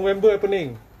tengok November I pening.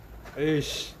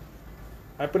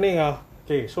 I pening lah.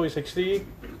 Okay, so it's actually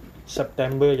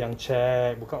September yang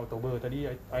check, bukan Oktober. Tadi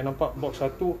I nampak box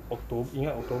 1 Oktober.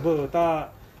 Ingat Oktober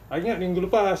tak? I ingat minggu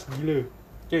lepas. Gila.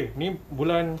 Okay, ni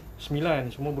bulan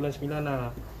 9. Semua bulan 9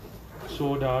 lah.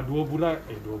 So dah 2 bulan.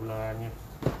 2 bulan ni.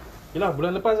 Yelah,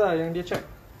 bulan lepas lah yang dia check.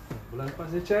 Bulan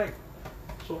lepas dia check.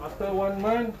 So after 1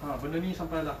 month, benda ni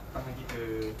sampai lah tangan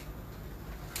kita.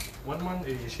 1 month,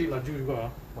 shit laju juga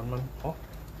lah. 1 month,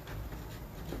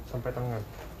 sampai tangan.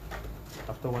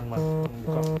 After 1 month,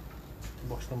 buka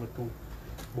box number 2.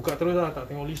 Buka terus lah, tak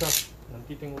tengok list lah.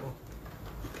 Nanti tengok lah.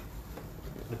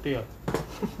 Letih lah.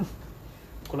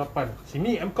 Pukul 8.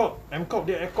 Sini M-Corp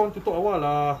dia aircon tutup awal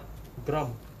lah.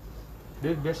 Geram.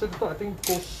 Dia biasa tutup I think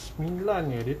pukul 9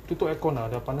 je. Dia tutup aircon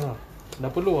lah, dah panas lah.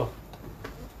 Dah perlu lah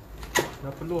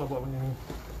buat benda ni.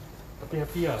 Tapi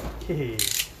happy lah.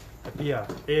 Happy lah.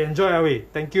 Enjoy lah weh.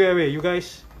 Thank you weh, you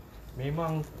guys.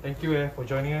 Memang thank you for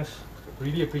joining us.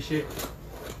 Really appreciate.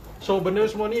 So benda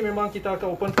semua ni memang kita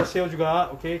akan open for sale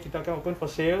juga. Okay, kita akan open for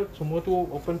sale. Semua tu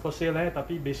open for sale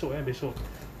tapi besok besok.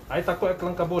 I takut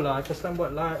kelang kabut lah. First time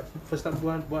buat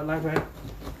live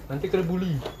nanti kena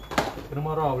bully. Kena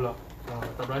marah pula.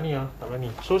 Tak berani lah, tak berani.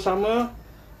 So sama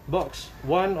box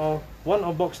 1 of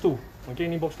box 2. Okay,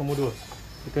 ni box nombor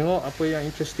 2. Kita tengok apa yang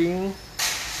interesting.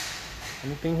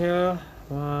 Anything here?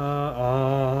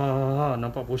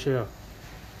 Nampak Porsche lah.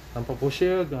 Nampak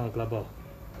Porsche, kelabar.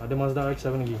 Ada Mazda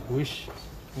RX-7 lagi. Wish,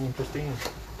 ni interesting.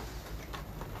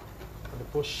 Ada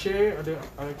Porsche, ada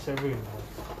RX-7.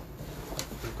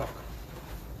 Buka.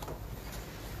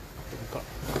 Buka.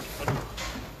 Aduh.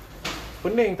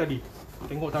 Pening tadi.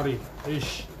 Tengok tarikh.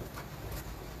 Ish.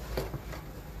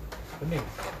 Pening.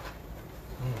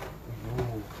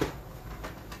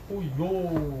 Uyo.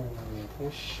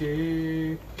 Porsche.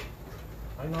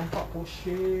 I nampak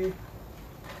Porsche.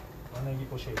 Mana lagi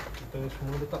Porsche? Kita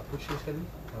semua letak Porsche sekali.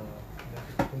 Dan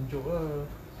kita tunjuk lah.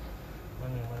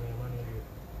 Mana dia.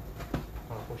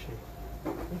 Porsche.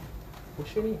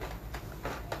 Porsche ni.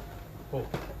 Oh,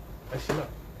 I silap.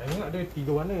 I ingat ada 3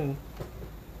 warna.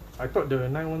 I thought the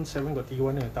 917 got 3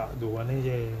 warna. Tak, 2 warna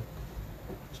je.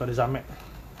 So ada Zamek.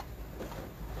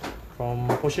 From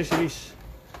Porsche series.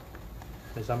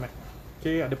 Ada Zamek.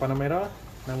 Okay, ada Panamera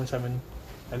 917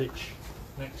 LH.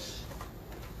 Next,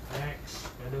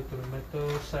 ada turun metal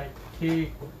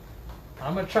sidekick.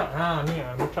 Armored truck. Ni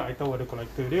armored truck. I tahu ada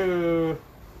collector dia.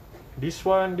 This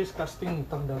casting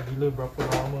entah dah gila berapa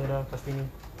lama dah casting ni.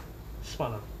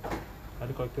 Smart lah.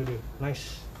 Ada collector dia.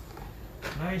 Nice.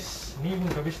 Ni pun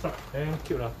habis truck. Damn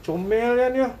cute lah. Comel kan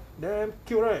dia. Damn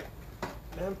cute right.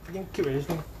 Damn freaking cute this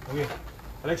thing. Okay,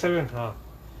 RX-7.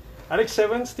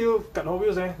 RX-7 still kat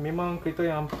HotWheels memang kereta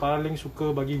yang paling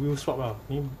suka bagi wheel swap lah.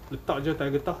 Ni letak je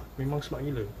tayar getah, memang smart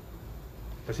gila.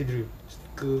 Kasih drill,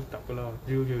 stiker tak apalah,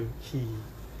 drill je.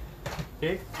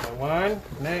 Okay, that one.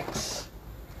 Next,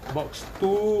 box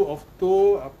 2 of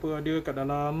 2. Apa ada kat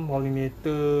dalam?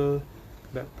 Pollinator,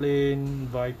 backplane,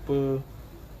 Viper.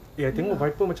 Tengok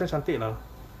Viper macam cantik lah.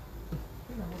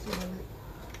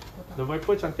 The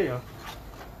Viper cantik lah.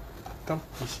 Come,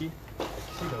 you see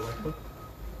the Viper.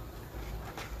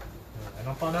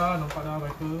 Nampak dah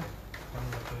Viper. Mana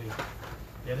Viper ni?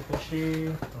 Dia ada Porsche.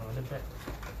 Ada back.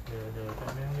 Dia ada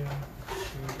Batman dia.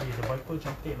 The Viper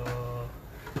cantik lah.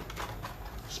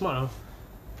 Smart lah.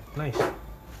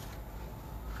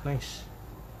 Nice.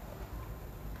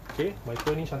 Okay,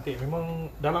 Viper ni cantik. Memang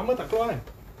dah lama tak keluar kan?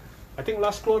 I think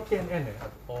last keluar KNN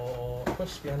or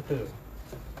first Hunter.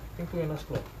 I think tu yang last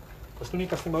keluar. Lepas tu ni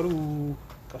casting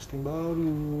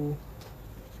baru.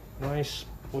 Nice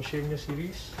Porsche punya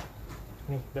series.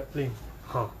 Ni backplane.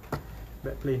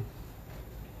 Backplane.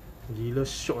 Gila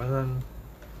syok kan.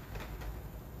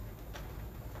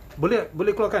 Boleh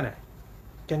keluarkan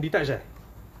Can detach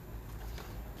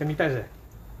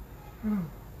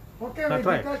Okay, nak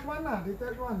try? detach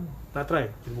one. Nak try?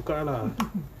 Kita buka lah.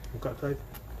 Buka try.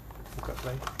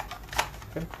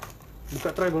 Kan?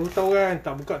 Buka try baru tahu kan.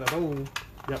 Tak buka tak tahu.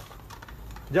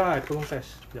 Sekejap, tolong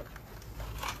test. Sekejap.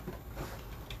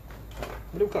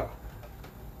 Boleh buka?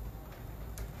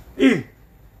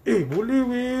 Boleh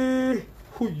weh.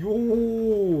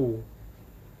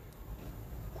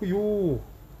 Huyo.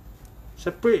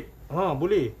 Separate.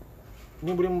 Boleh. Ni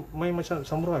boleh main macam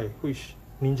samurai. Huish.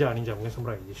 Ninja bukan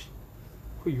samurai.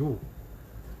 Huyo.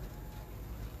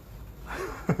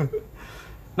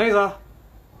 Nice lah.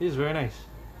 This is very nice.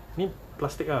 Ni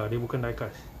plastik lah. Dia bukan die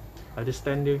cast. Ada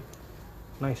stand dia.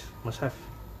 Nice. Must have.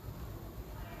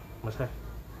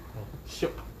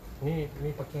 Syok. Ni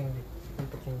parking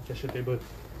cashier table.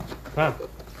 Apa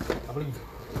lagi?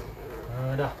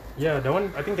 Dah. That one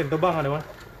I think can terbang lah that one.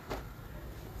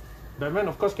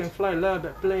 Batman of course can fly lah.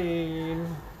 Backplane.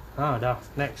 Dah.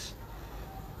 Next.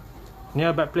 Ni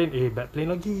lah backplane.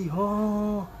 Backplane lagi.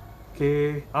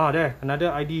 Okay. There. Another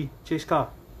ID chase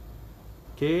car.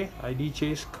 Okay. ID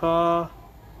chase car.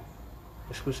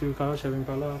 Exclusive car 7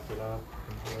 Impala. Okay lah.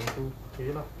 Itu okay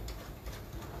lah.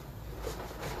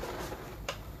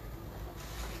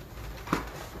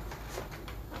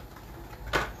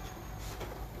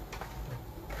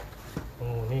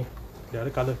 Ni dia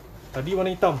ada color. Tadi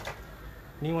warna hitam.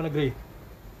 Ni warna grey.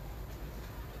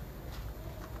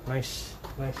 Nice.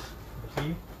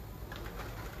 Bersih.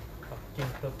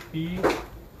 Parking tepi.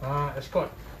 Escort.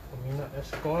 Peminat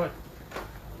escort.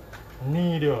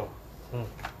 Ni dia.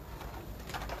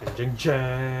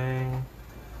 Jeng.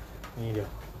 Ni dia.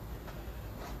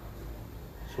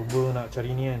 Cuba nak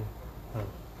cari ni kan.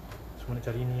 Semua nak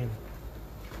cari ni kan.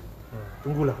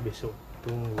 Tunggulah besok.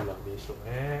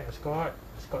 Escort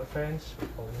fans.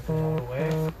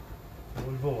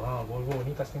 Volvo. Volvo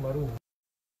ni casting baru.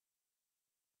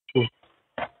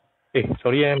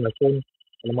 Sorry my phone.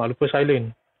 Alamak, lupa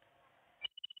silent.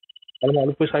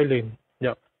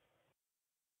 Sekejap.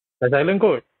 Dah silent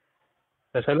kot.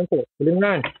 Boleh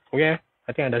kan? Okay.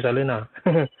 I think dah silent lah.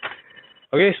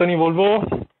 Okay, so ni Volvo.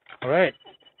 Alright,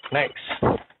 next.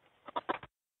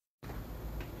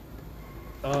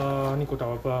 Ni kau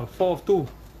tahu apa? 4 of 2.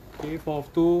 Okay, 4 of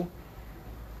 2.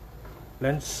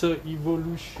 Lancer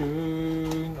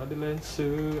Evolution. Ada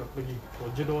Lancer. Apa lagi?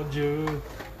 Dodger.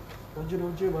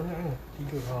 Dodger banyak kan?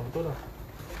 3. Betul lah.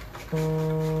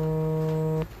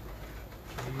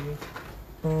 Okay.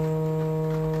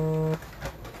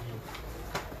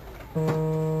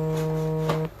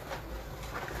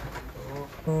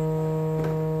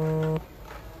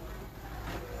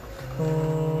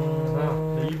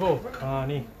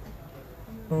 Ni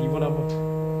Evo apa?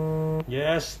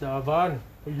 Yes, dah Avan.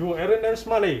 You Aaron very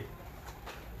smart eh.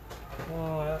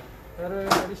 Aaron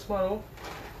very smart oh.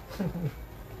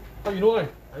 Oh, you know what?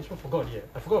 I just forgot yet.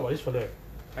 I forgot about this fella.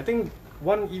 I think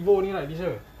one Evo ni like this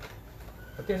year.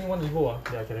 I think only one Evo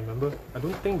Yeah, I can remember. I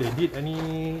don't think they did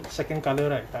any second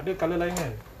colour right. Tak ada colour lain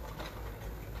kan? I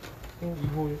think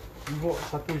Evo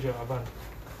satu je Avan.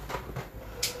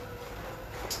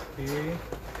 Okay.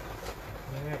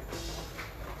 Next.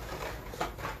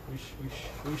 Wish.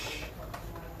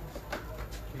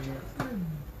 Okay.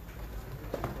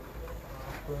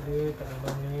 Apa ada kat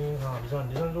dalam ni? This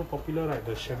one so popular right?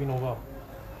 The Chevy Nova.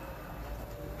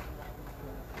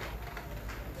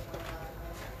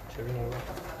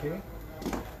 Okay.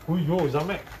 Uyo,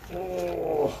 Zamek.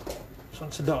 Oh, this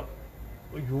one sedap.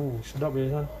 Uyo, sedap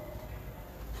this one.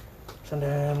 This one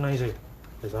damn nice eh.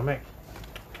 The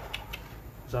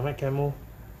Zamek camo.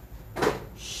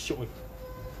 Syok eh.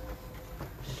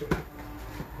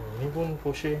 Ni pun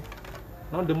Porsche.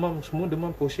 Semua demam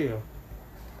Porsche lah.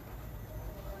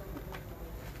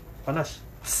 Panas.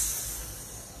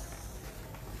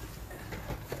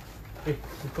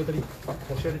 Lupa tadi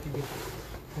Porsche ada 3. 1,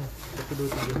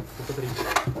 2, 3. Lupa tadi.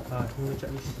 Ini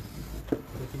checklist.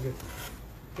 Ada 3.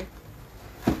 Okay.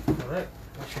 Alright.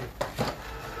 Okay.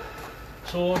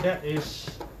 So that is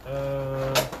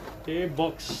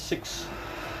box 6.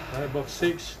 Alright, box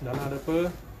 6. Dalam ada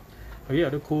apa? Okay,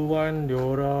 ada Qube,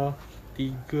 Diora,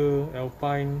 3,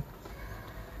 Alpine,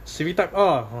 CV Type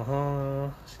R.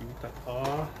 CV Type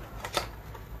R.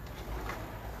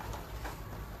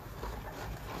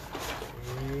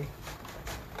 Okay.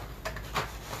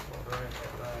 Alright.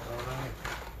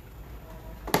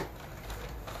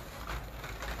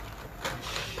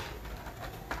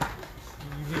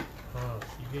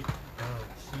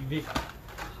 Civic.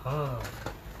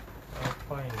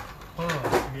 Alpine.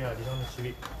 Civic this one is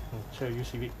Civic. Sure, you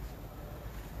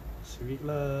Civic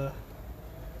lah.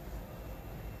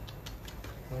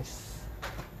 Nice.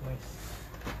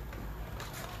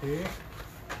 Okay,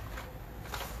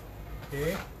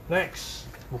 next.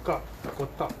 Buka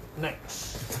kotak.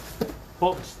 Next,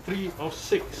 box 3 of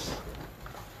 6.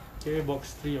 Okay,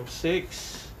 box 3 of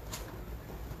 6.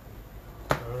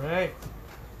 Alright.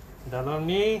 Dalam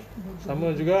ni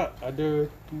sama juga ada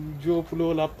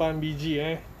 78 biji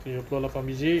 78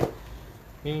 biji.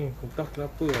 Ni entah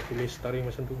kenapa lah tulis taring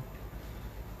macam tu.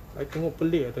 I tengok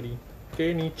pelik lah tadi.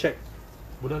 Okay, ni check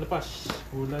bulan lepas,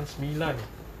 bulan 9,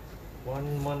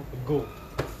 1 month ago.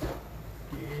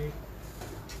 Okay.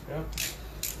 Yep.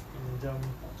 Pinjam.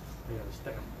 Ya,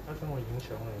 stack. 它跟我影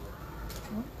響嚟嘅。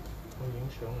我影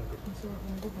響嚟嘅。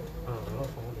我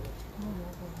放嗰度。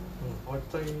我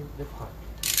擠一排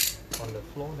on the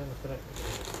floor, then after that,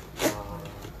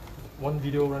 one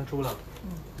video run through lah.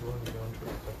 One video run through.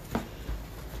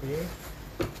 Okay.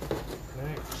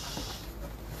 Next.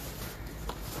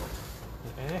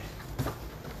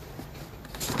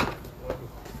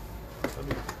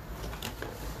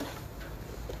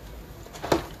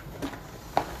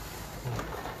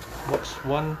 Box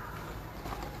 1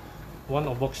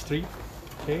 of box 3.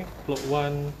 Okay, plug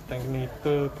 1,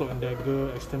 Tangnator, clock and dagger,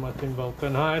 Aston Martin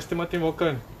Vulcan. Aston Martin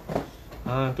Vulcan.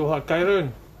 Tu Chiron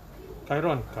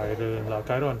lah.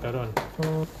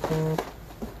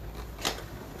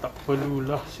 Tak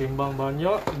perlulah sembang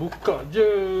banyak, buka je.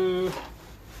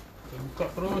 Buka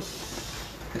terus.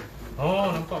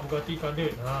 Nampak Bugatti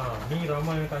Cadet. Ni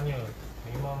ramai yang tanya.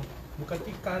 Memang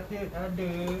Bugatti Cadet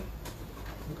ada.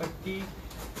 Bugatti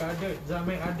Cadet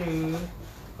Zamek ada.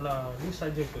 Alah, ni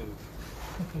saja ke?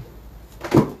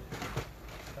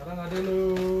 Sekarang ada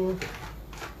lu.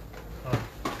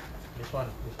 This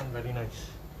one very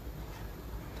nice.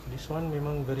 This one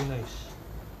memang very nice.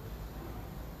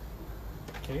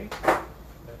 Okay,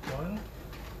 that one.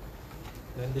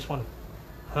 Then this one.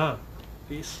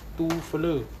 These two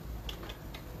fella.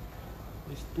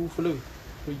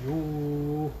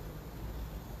 Ayuh.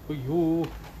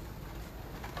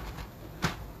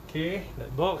 Okay,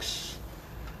 that box.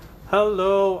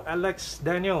 Hello, Alex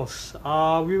Daniels.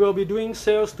 We will be doing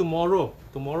sales tomorrow.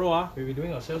 We'll be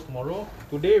doing our sales tomorrow.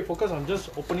 Today, focus on just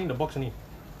opening the box only.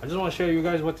 I just want to share you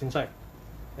guys what's inside.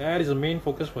 That is the main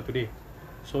focus for today.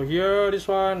 So here, this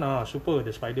one, super, the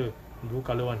spider, blue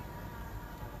color one.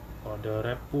 Or the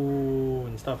repu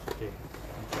and stuff. Okay,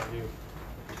 buka dia.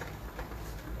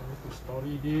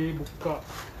 Story dia buka.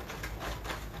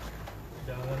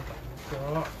 Jangan tak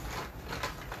buka.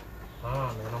 Dah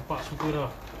nampak super dah.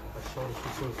 I saw the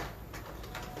super.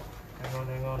 Hang on.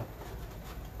 Hang on.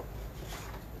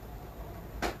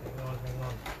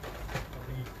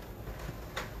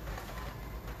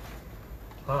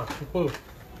 Super.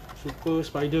 Super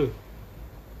spider.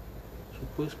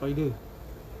 Super spider.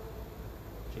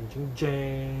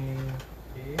 Jeng.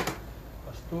 Okay.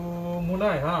 Lepas tu Moon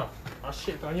Eye.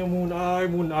 Asyik tanya Moon Eye.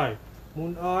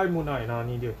 Nah,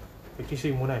 ni dia.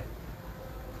 Factory Moon Eye.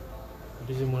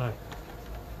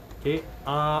 Okay.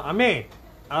 Amir.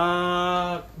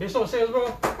 Besok sales bro.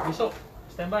 Besok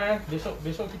standby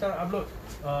Besok kita upload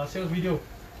sales video.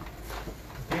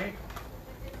 Okay.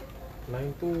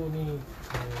 Lain tu ni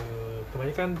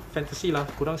kebanyakan fantasy lah,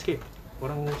 kurang sikit.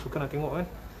 Orang suka nak tengok kan.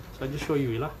 So I just show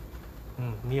you lah.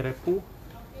 Ni repu.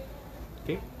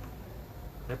 Okay.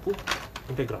 Repu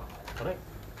Integra. Alright.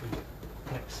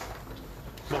 Next.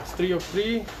 Box 3 of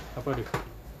 3. Apa dia?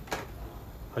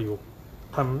 Ayo.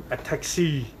 Time at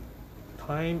taxi.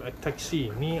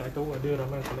 Ni I tahu ada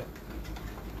ramai collect.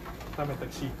 Time at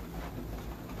taxi.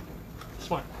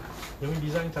 Smart. Yang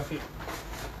design cantik.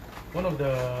 One of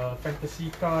the fantasy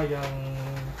car yang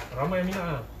ramai minat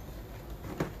lah.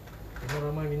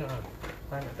 Ramai minat lah.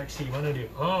 Time at taxi. Mana dia?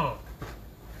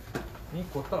 Ni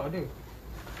kotak ada.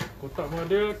 Kotak pun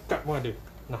ada, kad pun ada.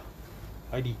 Nah,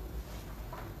 ID.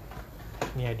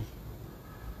 Ni ID.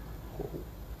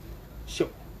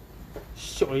 Syok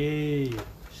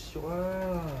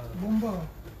lah. Bomba.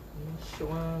 Syok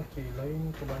lah. Okay,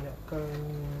 lain kebanyakan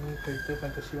kereta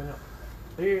fantasy banyak.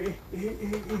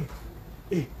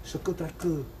 Circle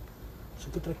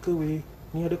tracker weh.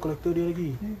 Ni ada collector dia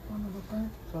lagi. Mana bapak?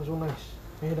 Sounds so nice.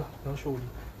 Ni dah show ni.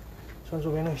 Sounds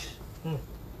so very nice.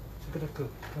 Circle tracker.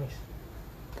 Nice.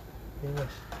 Very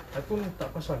nice. I pun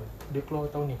tak pasal dia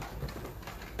keluar tahun ni.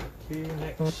 Okay,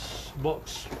 next.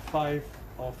 Box 5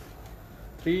 of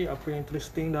 3. Apa yang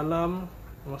interesting dalam?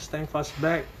 Mustang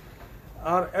Fastback,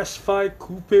 RS5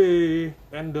 Qube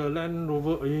and the Land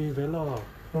Rover Vela.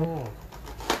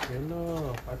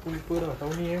 Vela. I pun lupa dah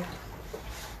tahun ni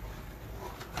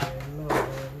Vela,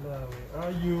 where are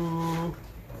you?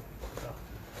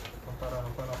 Nampak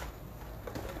dah.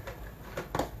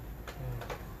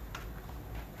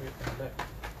 Wait and back.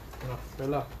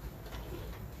 Vela.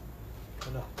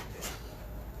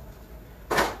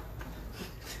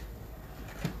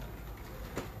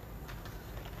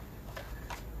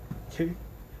 Okay.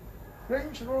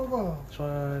 Range Rover. So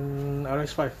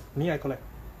RS5. Ni I collect.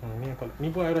 Ni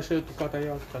pun I rasa tukar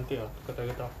tayar cantik lah. Tukar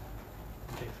tayar getah.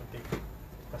 Cantik.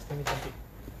 Pasti ni cantik.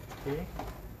 Okay.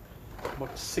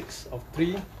 Box 6 of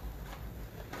 3.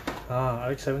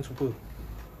 RX7 Super.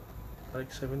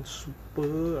 RX7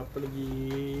 Super. Apa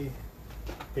lagi?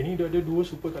 Ni dia ada 2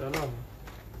 Super kat dalam.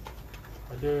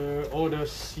 Ada the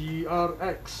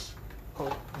CRX.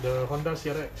 The Honda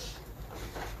CRX.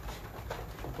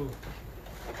 Super.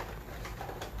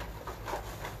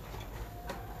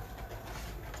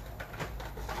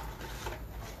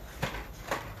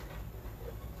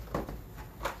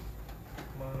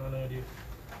 Mana dia?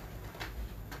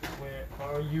 Where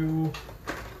are you?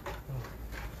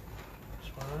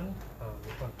 This one.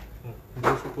 Depan.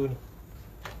 Dua super ni.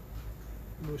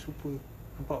 Dua super.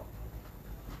 Nampak?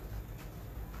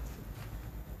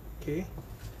 Okay.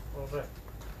 Alright.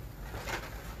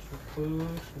 Super,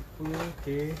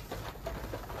 okay.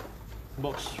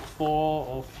 Box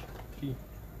 4 of 3.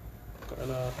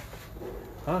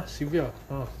 Kat Silvia.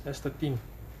 S13.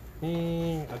 Ni,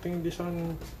 I think this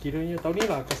one kiranya tahun ni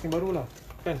lah, custom baru lah.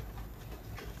 Kan?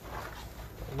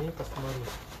 Ini custom baru.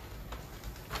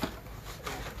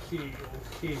 Okay.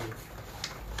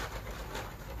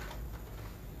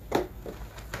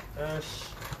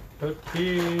 S13.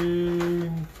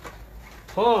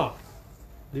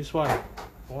 This one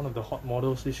of the hot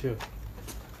models this year.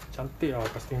 Cantik lah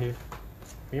casting dia.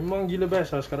 Memang gila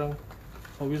best lah sekarang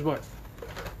HotWheels buat.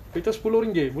 Kereta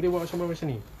RM10 boleh buat sampai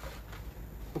macam ni.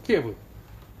 Okey apa?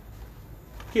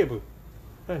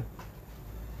 Kan?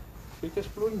 Kereta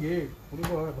RM10 boleh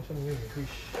buat macam ni.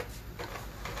 Wish.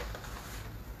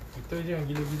 Kita je yang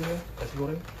gila-gila kasih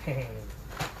goreng.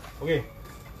 Okay.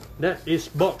 That is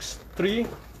box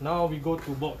 3. Now we go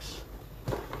to box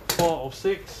 4 of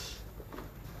 6.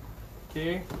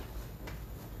 Okay.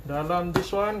 Dalam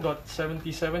this one got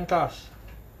 77 cars.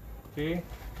 Okay.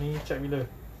 Ni check bila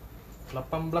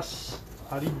 18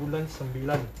 hari bulan 9.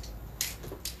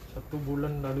 1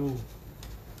 bulan lalu.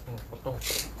 Potong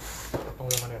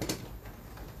sama dia.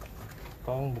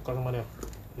 Buka sama dia.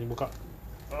 Ni buka.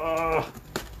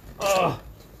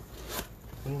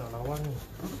 Ni nak lawan ni.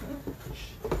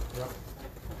 Ya.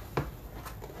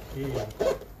 Okay.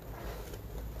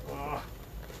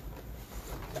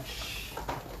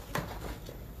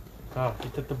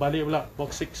 Kita terbalik pula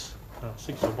box 6.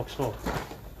 6 or box 4.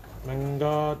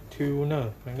 Manga tuna,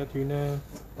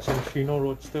 Centrino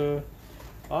Roadster.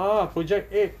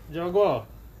 Project 8 Jaguar.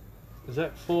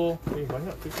 Z4.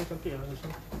 Banyak kereta cantik lah di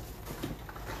sini.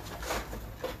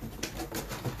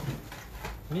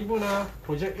 Ni pun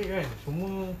Project 8 kan. Semua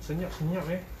senyap-senyap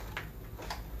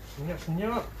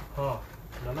Senyap-senyap.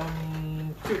 Dalam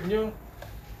Qube nya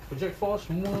Project 4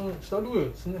 semua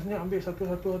selalu senyap-senyap ambil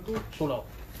satu-satu sold out.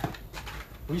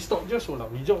 Restock je sold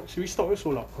out. Restock je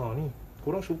sold out. Ni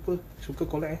korang suka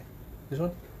collect this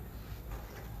one.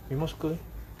 Memang suka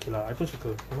Okay lah, I pun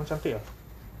suka. Memang cantik lah.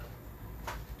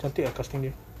 Cantik lah casting dia.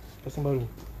 Casting baru.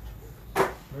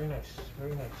 Very nice.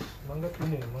 Manga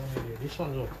tuna dia. This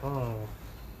one so.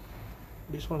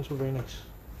 This one so very nice.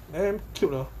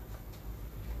 Cute lah.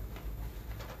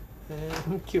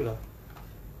 Cute lah.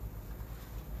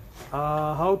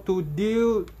 How to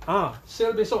deal.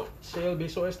 Sale besok.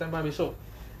 Standby besok.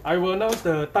 I will announce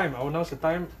the time.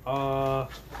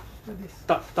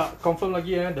 Tak confirm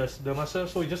lagi the masa.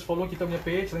 So just follow kita punya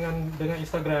page dengan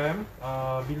Instagram.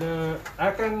 Bila I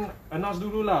akan announce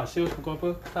dululah sales pukul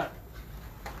apa. Start.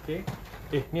 Okay.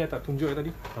 Ni I tak tunjuk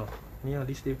tadi. Ni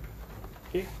list dia.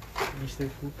 Okay. List dia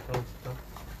tu.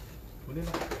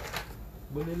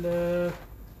 Boleh lah.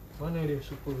 Mana dia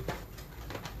super.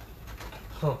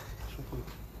 Super.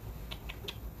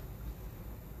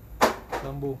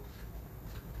 Lambo.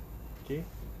 Okay.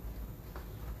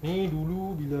 Ni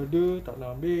dulu bila ada tak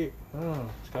nak ambil.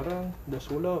 Sekarang dah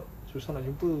sold out. Susah nak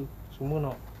jumpa. Semua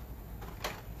nak.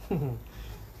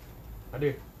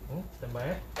 Ada.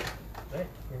 Standby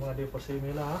memang ada for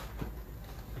sale lah.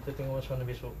 Kita tengok macam mana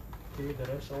besok. Okay, the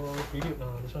rest all video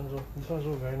lah. This one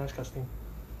so very nice casting.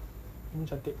 Ini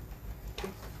cantik.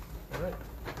 Okay. Alright.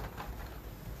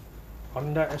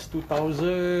 Honda S2000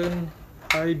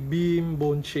 high beam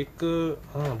bone shaker.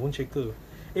 Bone shaker.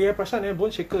 Perasan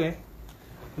bone shaker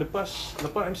Lepas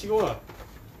MCO lah.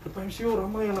 Lepas MCO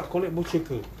ramai yang nak collect bone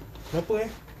shaker.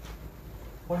 Kenapa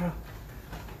Why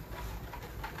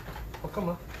How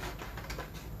come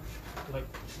Like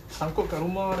sangkut kat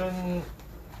rumah dan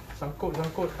Sangkut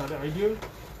tak ada idea.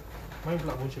 Main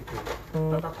pula bone shaker.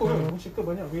 Tak takut bone shaker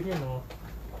banyak variant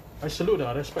I salute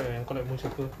dah, respect yang collect bone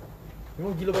shaker.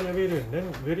 Memang gila banyak variant. Dan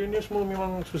variant dia semua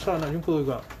memang susah nak jumpa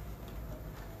juga.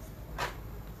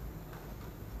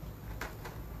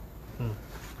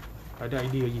 Ada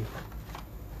idea lagi.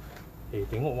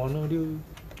 Tengok warna dia.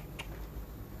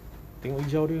 Tengok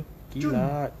hijau dia.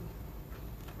 Kilat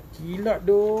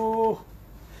doh.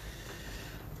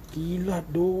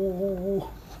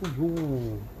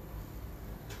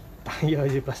 Tayar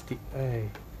je plastik.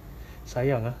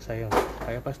 Sayang.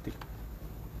 Tayar plastik.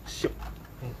 Syok.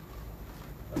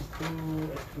 Lepas tu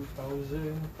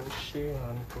S2000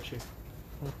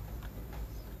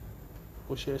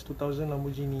 Porsche S2000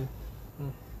 Lamborghini.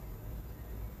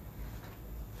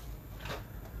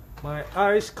 My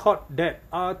eyes caught that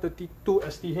R32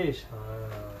 STH.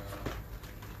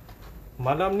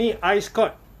 Malam ni eyes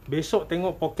caught. Besok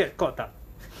tengok pocket caught tak?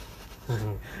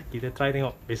 Kita try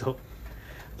tengok besok.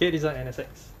 Okay, this is NSX.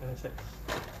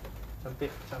 Cantik.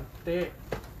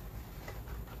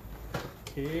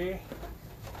 Okay.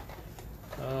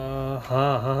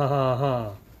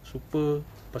 Super.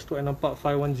 Lepas tu I nampak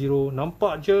 510.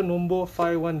 Nampak je nombor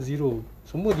 510.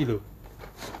 Semua gila.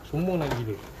 Semua nak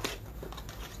gila.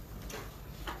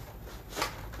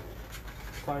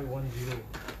 510.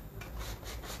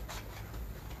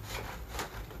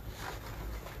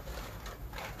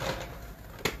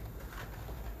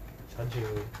 Saja.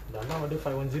 Dalam ada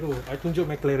 510. I tunjuk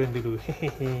McLaren dulu.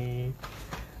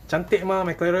 Cantik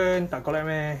McLaren. Tak collect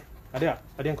Ada tak?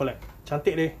 Ada yang collect.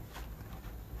 Cantik deh.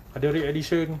 Ada red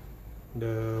edition.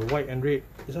 The white and red.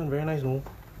 This one very nice no.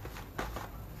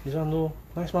 This one no.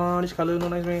 Nice This color no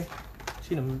nice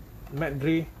See the matte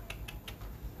grey.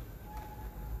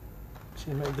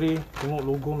 Tengok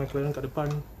logo McLaren kat depan.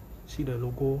 See the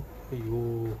logo.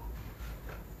 Ayo.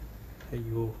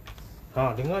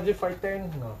 Dengar je 510.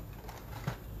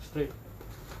 Straight.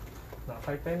 Nak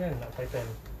 510 kan? Nak 510.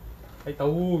 I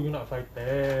tahu you nak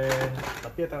 510.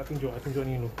 Tapi I tak nak tunjuk. I tunjuk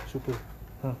ni dulu. Super.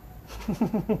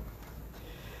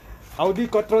 Audi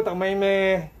Quattro tak main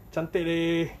Cantik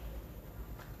deh.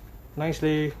 Nice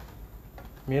deh.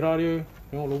 Merah dia.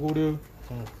 Tengok logo dia.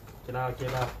 Okay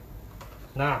lah.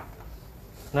 Nah.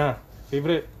 Nah,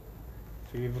 favorite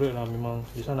lah memang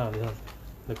di sana,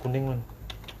 the kuning one.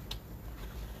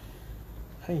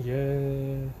 Hayya.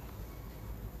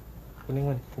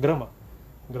 Kuning one. Geram tak?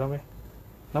 Geram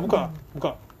Nak buka?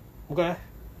 Buka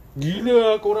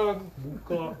Gila lah korang.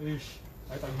 Buka. Ish,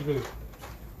 I tak gila.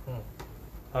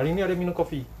 Hari ni ada minum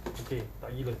kopi. Okay,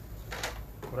 tak gila.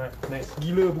 Alright, next.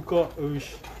 Gila buka.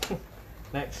 Ish.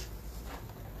 Next.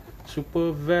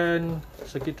 Super van,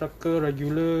 circuit tracker,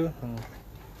 regular.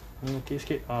 Ni okey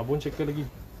sikit. Bone checker lagi.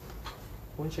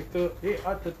 Bone checker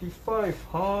R35.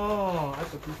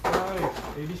 R35.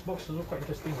 This box also quite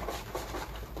interesting.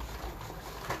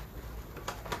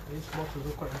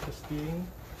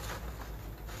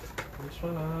 This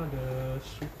one the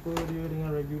super dia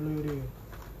dengan regular dia.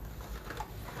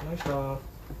 Nice lah.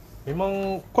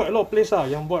 Memang quite a lot of place lah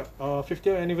yang buat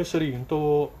 50th anniversary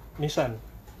untuk Nissan.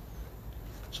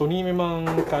 So ni memang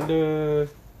colour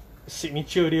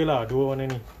signature dia lah, dua warna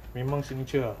ni. Memang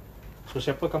signature lah. So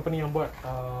siapa company yang buat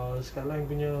sekarang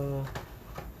punya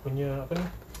apa ni,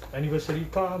 anniversary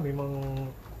car memang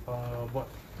buat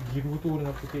biru tu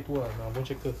dengan putih tu lah. Bone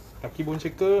checker. Kaki bone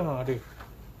checker ada.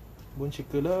 Bone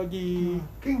checker lagi.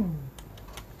 King.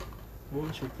 Bone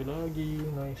checker lagi.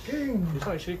 Nice. King. This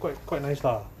one actually quite nice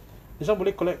lah. This one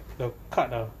boleh collect the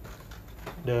card lah.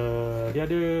 Dia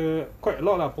ada quite a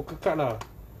lot lah poker card lah.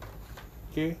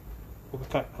 Okay, poker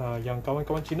card. Yang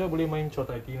kawan-kawan Cina boleh main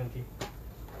Chota IT nanti.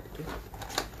 Okay.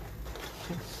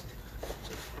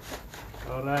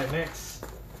 Alright, next.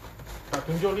 Tak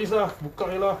tunjuk list lah.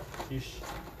 Buka je lah. Ish.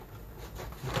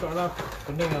 Buka lah.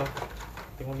 Pening lah.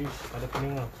 Tengok list. Ada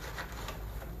pening lah.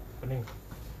 Pening.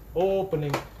 Oh,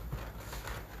 pening.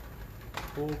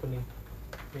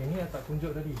 Ni yang tak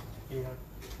tunjuk tadi. Yang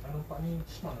nampak ni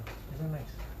smart lah. This one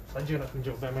nice. Saja nak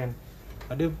tunjuk Batman.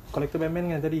 Ada collector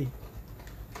Batman kan tadi.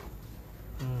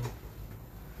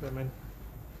 Batman.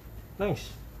 Nice.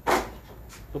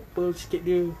 Purple sikit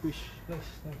dia. Wish.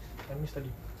 Nice. I miss tadi.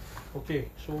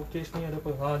 Okay, so case ni ada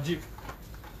apa? Jeep.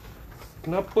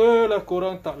 Kenapa lah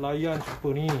korang tak layan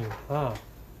super ni?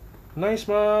 Nice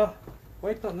mah.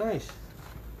 Why not nice?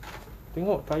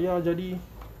 Tengok tayar jadi,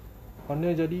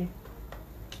 warna jadi.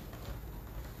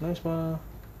 Nice mah.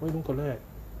 Why don't collect?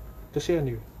 Kesian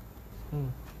dia.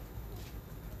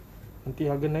 Nanti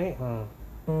harga naik,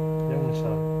 jangan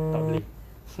besar, tak beli.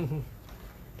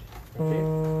 Okay.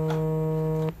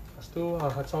 Lepas tu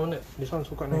Hatsan Hornet. This one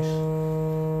suka nice.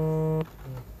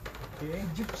 Okay.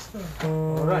 Jeepster.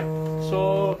 Alright.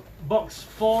 So box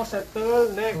 4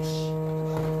 settle. Next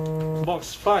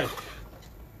box 5.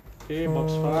 Okay,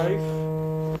 box 5.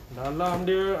 Dalam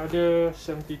dia ada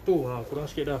 72. Kurang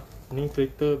sikit dah. Ni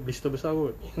kereta blister besar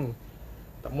kot.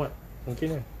 Tak muat.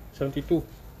 Mungkin kan 72.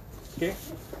 Okay,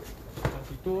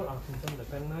 72. Simpan the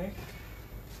pen knife.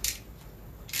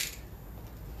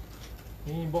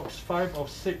 Ni box 5 of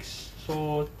 6.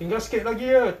 So tinggal sikit lagi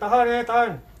je.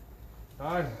 Tahan.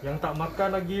 Yang tak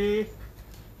makan lagi,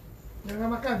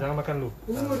 Jangan makan. jangan makan dulu.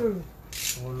 Tunggu dulu.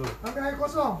 Ambil air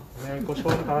kosong. Air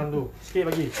kosong, tahan dulu. Sikit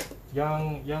lagi.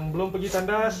 Yang belum pergi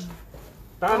tandas,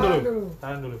 tahan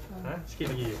dulu.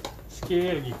 Sikit lagi.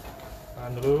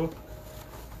 Tahan dulu.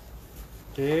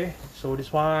 Okay, so this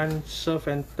one Surf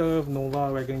and Turf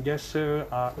Nova Wagon Gasser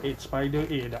R8 Spider.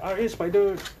 The R8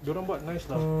 Spider diorang buat nice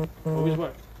lah. Always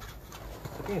buat.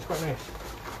 I think it's quite nice.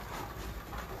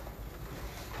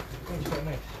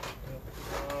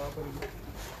 Apa lagi?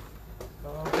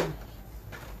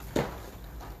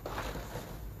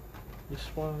 This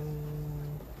one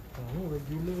ni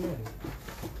regular kan.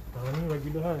 Ni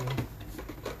regular han.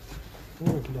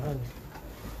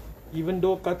 Even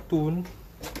though cartoon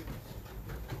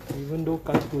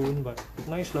but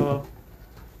nice lah.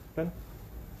 Kan?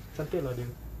 Cantik lah dia.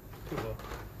 Ni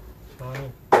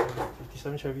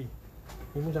 57 Chevy.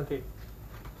 Ni pun cantik.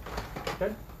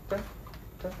 Kan?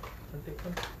 Cantik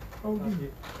kan?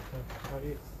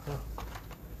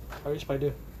 R8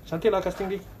 Spider. Cantik lah casting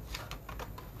dia.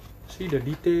 See the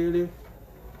detail dia.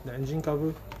 The engine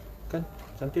cover. Kan?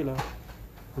 Cantik lah.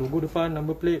 Logo depan,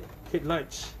 number plate,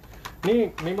 headlights.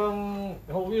 Ni memang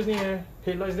HotWheels ni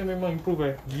headlights dia memang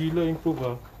improve Gila improve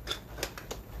lah.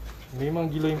 Memang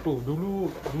gila improve. Dulu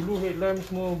headlamp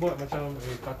semua buat macam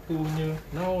kartunnya.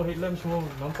 Now headlamp semua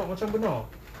nampak macam benar.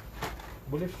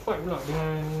 Boleh fight pula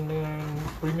dengan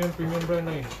premium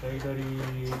brand lain dari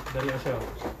Asia.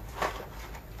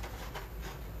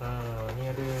 Ni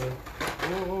ada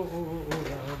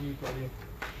dah lagi pula dia.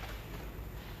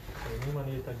 Ni mana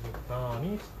dia tadi?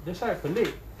 Ni dia saya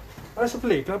pelik. Rasa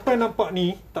pelik. Kenapa nampak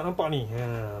ni tak nampak ni?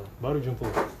 Baru jumpa.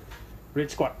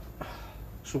 Red Squad.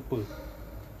 Super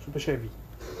Chevy.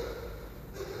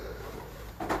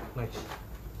 Nice.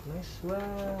 Nice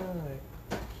ride.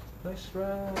 Nice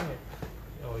ride.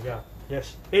 Oh yeah.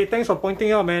 Yes. Hey, thanks for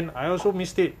pointing out, man. I also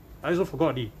missed it. I also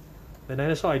forgot the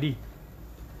dinosaur ID.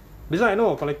 This one I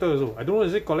know a collector also. I don't know,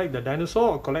 is it collect the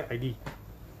dinosaur or collect ID?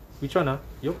 Which one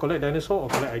You collect dinosaur or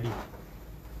collect ID?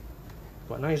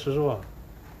 But nice also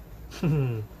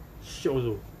Siap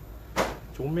also.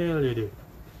 Comel je dia.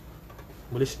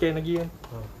 Boleh scan lagi kan?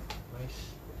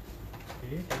 Nice.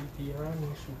 Okay, tadi ni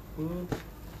super.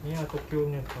 Ni Tokyo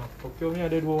punya. Tokyo punya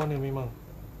ada dua warna memang.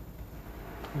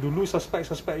 Dulu suspect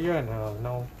je kan.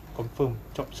 Now confirm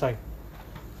chop sign.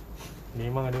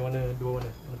 Memang ada dua warna.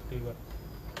 Betul juga.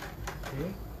 Okay.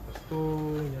 Lepas tu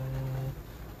yang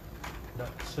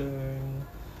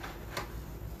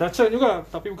Datsun juga,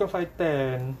 tapi bukan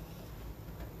 510.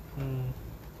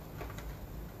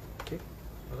 Okay.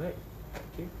 Alright.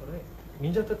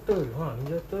 Ninja Turtle.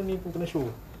 Ninja Turtle ni pun kena show.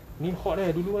 Ni hot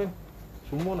dulu kan.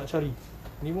 Semua nak cari.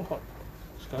 Ni pun hot.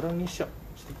 Sekarang ni siap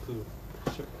stiker.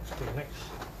 Siap. Okay,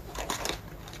 next.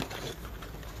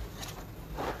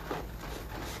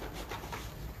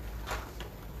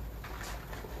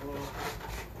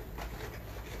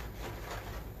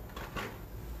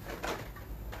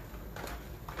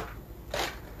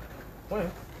 Why?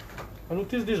 I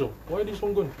noticed this Why this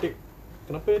one gone tape?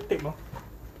 Kenapa dia tape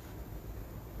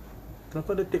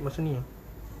Kenapa ada tape masa ni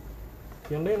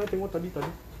Yang lain tengok tadi.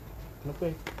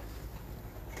 Kenapa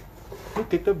Ni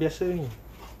kereta biasa ni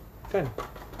kan?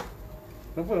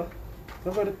 Kenapa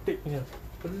ada tape ni?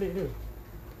 Pelik dia.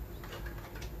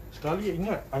 Sekali I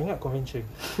ingat convention.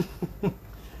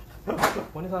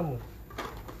 Mana sama.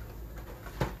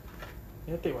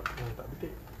 Ni tape tak ada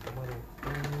tape.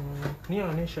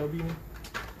 Ni Shelby ni.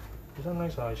 This one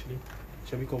nice actually.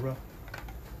 Shelby Cobra.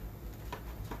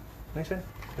 Nice kan?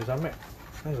 Zamet.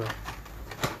 Nice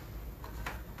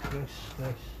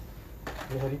Nice.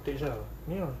 Ni heritage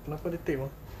Ni kenapa ada tape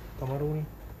Camaro ni.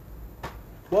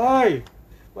 Why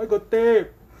got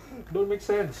tape? Don't make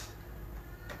sense.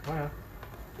 Why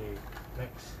Okay,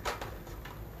 next.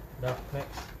 Dah,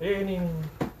 next. Ni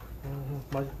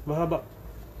Bahabak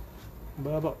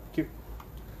Qube.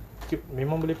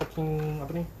 Memang boleh parking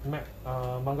apa ni? Map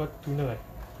Mangga Tuna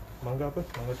Mangga apa?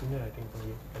 Mangga Tuna I think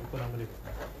panggil. Aku lupa nama dia.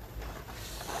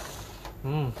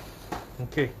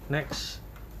 Okay, next.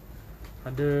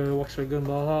 Ada Volkswagen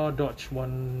Baja, Dodge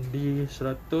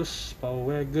 1D100, Power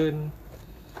Wagon,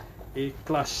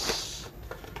 A-Class,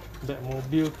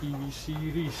 Batmobile TV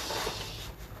series.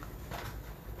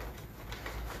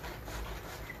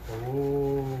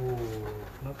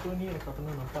 Kenapa ni tak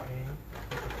pernah nampak ni.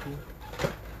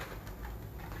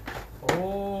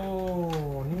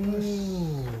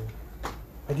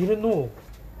 I didn't know.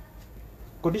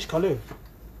 Got this colour.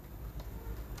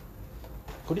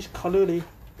 This colour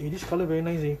very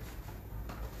nice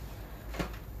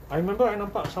I remember I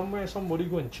nampak somewhere somebody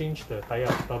go and change the tire,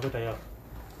 rubber tire.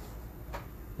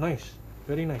 Nice,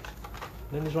 very nice.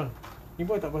 Then this one. Ni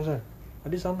boy tak pasal.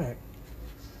 Ada Zamet.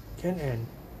 Can-N.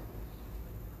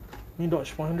 Ni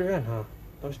Dodge 100 kan?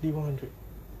 Dodge D100.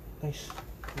 Nice.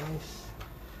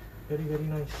 Very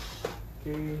nice.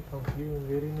 Okay,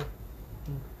 very nice.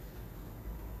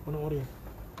 Warna orange.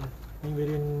 Ni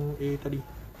variant A tadi.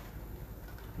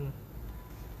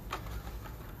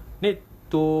 Need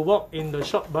to walk in the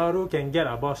shop baru can get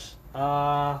boss.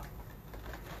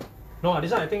 No,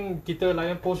 this one I think kita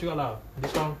layan post juga lah.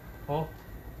 This one.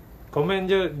 Comment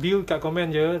je, deal kat comment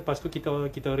je. Lepas tu kita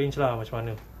arrange lah macam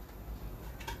mana.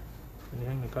 Ini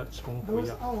yang dekat semua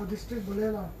koyak. District boleh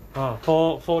lah.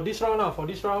 For this round lah. For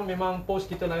this round memang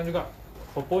post kita layan juga.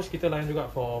 For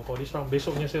this round.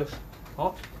 Besoknya sales.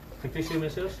 Weekly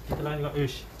sales kita layan juga.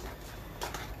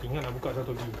 Ingat nak buka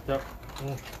satu lagi. Sekejap.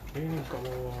 Ini buka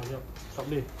bawah. Sekejap. Tak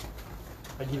boleh.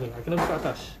 Gila. I kena buka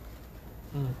atas.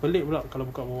 Pelik pula kalau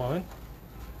buka bawah kan.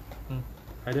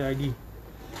 Ada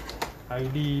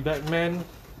ID Batman,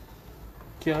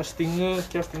 Kia Stinger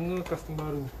casting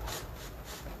baru.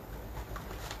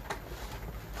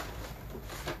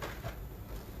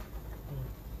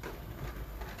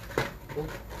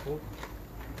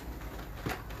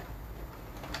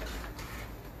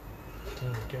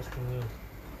 Kia Stinger.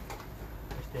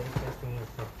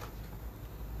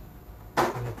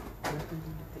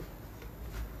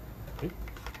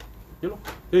 Yalah.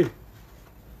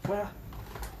 Wah.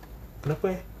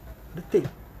 Kenapa ada tape?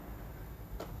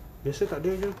 Biasa tak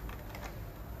ada je.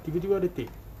 Tiba-tiba ada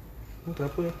tape. Ni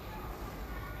kenapa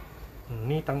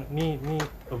Ni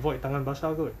avoid tangan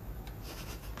basah kot.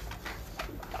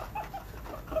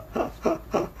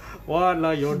 What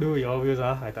lah you do your views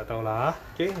I tak tahulah.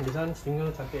 Okay, this one Stinger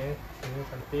cantik Stinger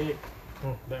cantik.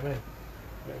 Batman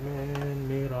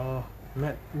merah.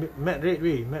 Matte red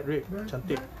weh, matte red.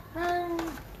 Cantik.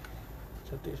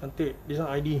 Cantik. This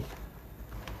one ID.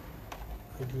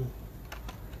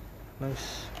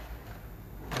 Nice.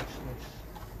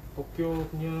 Tokyo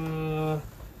punya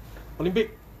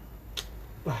Olympic.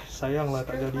 Sayang lah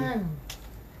tak jadi.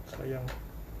 Sayang.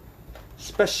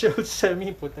 Special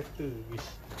semi protector.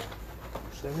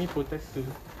 Semi protector.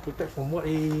 Protect from what?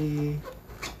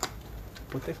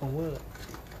 Protect from what?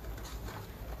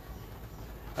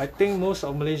 I think most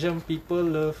of Malaysian people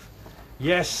love.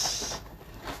 Yes.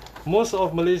 Most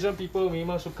of Malaysian people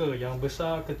memang suka yang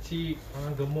besar, kecil,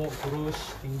 gemuk,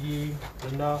 kurus, tinggi,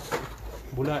 rendah,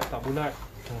 bulat, tak bulat.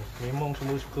 Memang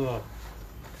semua suka lah.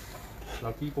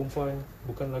 Laki, perempuan,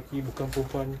 bukan laki, bukan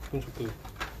perempuan pun suka.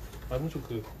 I pun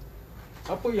suka.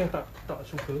 Apa yang tak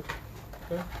suka?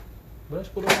 Kan? Beras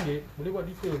RM10 boleh buat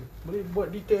detail. Boleh buat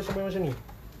detail sampai macam ni.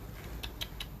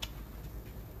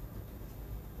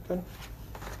 Kan?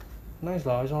 Nice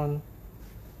lah this one.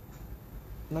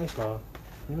 Nice lah.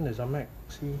 Ni mana Zamek?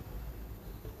 See.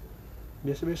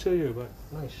 Biasa-biasa je but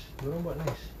nice. Diorang buat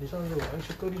nice. This one tu. I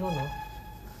suka this one lah.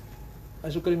 I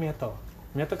suka dia Miata.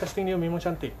 Miata casting dia memang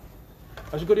cantik.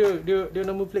 I suka dia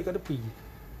number plate kat tepi.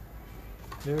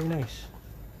 Very nice.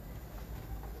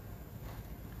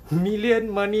 Million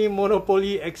money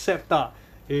monopoly accept tak?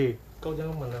 Kau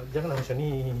janganlah macam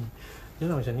ni.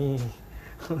 Janganlah macam ni.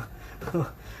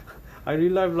 I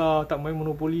real life lah, tak main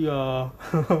monopoli lah.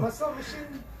 Masuk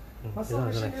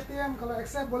mesin ATM kalau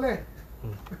accept boleh.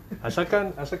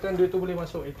 Asalkan duit tu boleh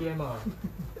masuk ATM lah.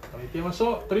 Kalau ATM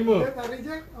masuk, terima. Dia tak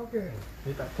reject? Okay.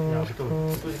 Dia tak. Ya betul.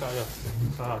 Betul cakap ayah.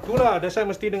 Itulah dasar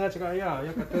mesti dengar cakap ayah.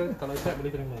 Ayah kata kalau accept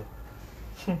boleh terima.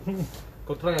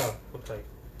 Kau try lah. Kau try.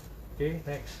 Okay,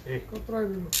 next. Kau try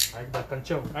dulu. I dah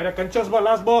kencang sebab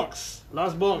last box.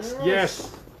 Last box.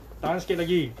 Yes. Tahan sikit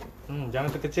lagi. Jangan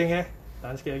terkecing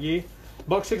Tahan sikit lagi.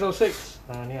 Box 606.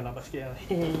 Ni lambat sikit lah.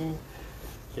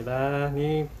 Okay lah.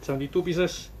 Ni 72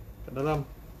 pieces kat dalam.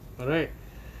 Alright.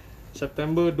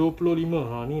 September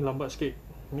 25. Ni lambat sikit.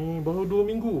 Ni baru 2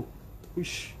 minggu.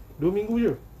 Wish, 2 minggu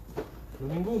je. 2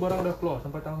 minggu barang dah keluar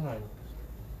sampai tangan.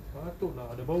 Patutlah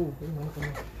ada bau. Mana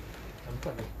kena?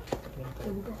 Angkat dia.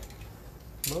 Buka.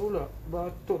 Bau lah.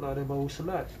 Patutlah ada bau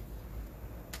selat.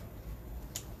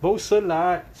 Bau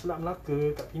selat. Selat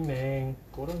Melaka kat Penang.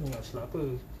 Korang ingat selat apa?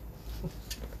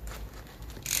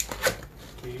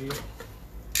 Okay.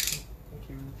 Thank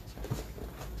you.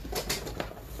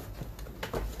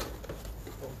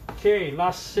 Okay,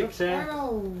 last 6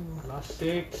 Last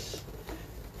 6.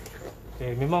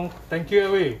 Okay, memang thank you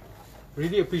weh.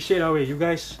 Really appreciate weh. You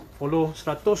guys follow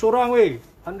 100 orang weh.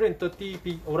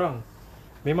 130 orang.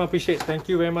 Memang appreciate. Thank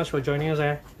you very much for joining us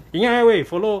Ingat weh,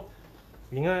 follow.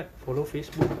 Ingat follow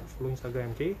Facebook, follow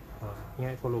Instagram, okay?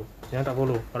 Ingat follow. Jangan tak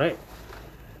follow. Alright.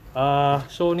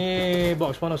 So ni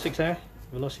box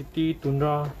 106 Velocity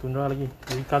Tundra lagi.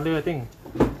 Ini color I think.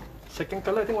 Second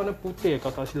color I think warna putih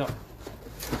kalau tak silap.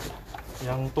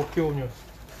 Yang Tokyo punya.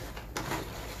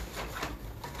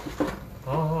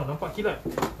 Nampak kilat.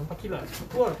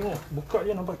 Wah, tengok. Buka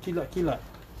je nampak kilat-kilat.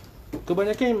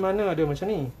 Kebanyakan mana ada macam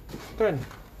ni. Kan?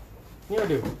 Ni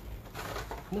ada.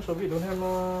 Most of it don't have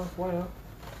why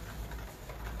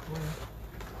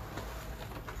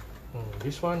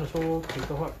this one also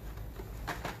kita hot.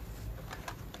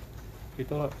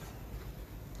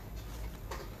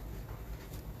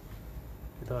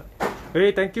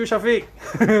 Hey, thank you Syafiq.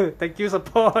 Thank you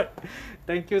support.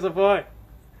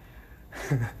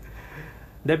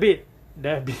 Debit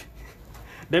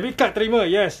card terima.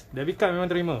 Yes, debit card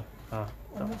memang terima.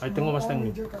 I tengok Mustang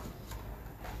ni.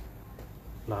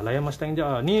 Lah, layan Mustang je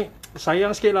lah. Ni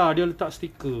sayang sikit lah dia letak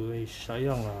stiker.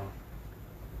 Sayang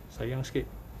sikit.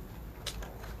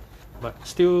 But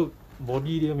still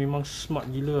body dia memang smart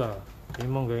gila lah.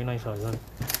 Memang very nice lah kan.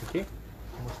 Okay,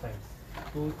 Mustang.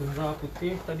 Tu Tundra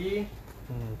putih tadi.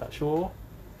 Tak show.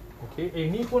 Okay,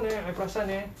 ni pun I perasan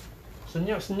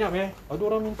senyap-senyap ada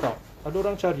orang minta, ada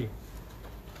orang cari.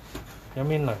 Yang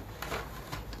mainline.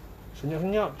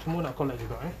 Senyap-senyap semua nak collect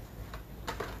juga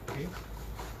Okay.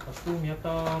 Lepas tu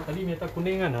Miata, tadi Miata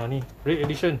kuning kan. Ni Red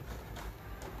Edition.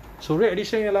 So Red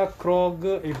Edition ialah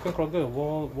Kroger, bukan Kroger,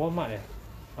 Walmart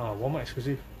Walmart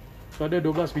eksklusif. So ada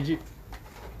 12 biji.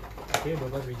 Okay,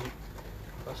 12 biji.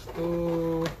 Lepas tu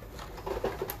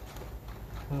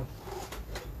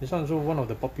this one also one of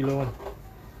the popular one.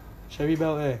 Cherry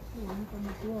Bell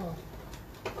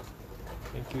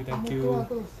Thank you.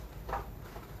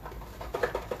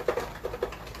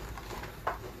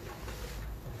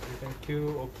 Thank you.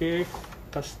 Okay,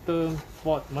 custom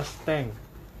Ford Mustang.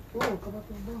 Oh, kabar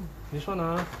terbang. This one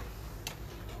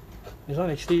This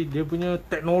one actually dia punya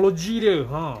teknologi dia,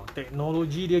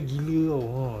 teknologi dia gila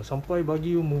tau. Sampai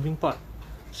bagi you moving part.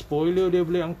 Spoiler dia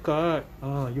boleh angkat.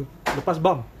 You lepas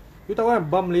bump. You tahu kan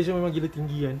bump Malaysia memang gila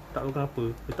tinggi kan. Tak tahu kenapa.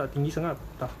 Letak tinggi sangat.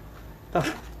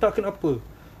 Tak kenapa.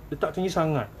 Letak tinggi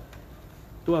sangat.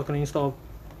 Tu lah kena install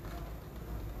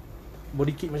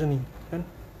body kit macam ni kan.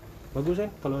 Bagus kan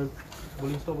kalau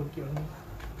boleh install body kit macam ni.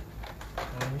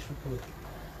 Ni super.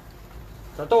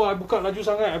 Tak tahu, I buka laju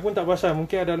sangat, I pun tak pasal.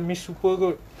 Mungkin ada miss super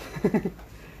kot.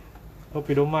 Hope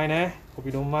you don't mind Hope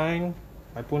you don't mind.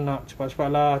 I pun nak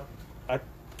cepat-cepat lah.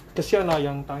 Kesian lah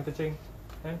yang tangan kecing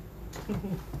kan.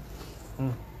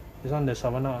 This one the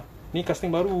Savannah. Ni casting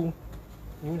baru.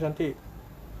 Ni pun cantik.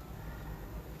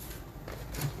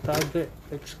 Target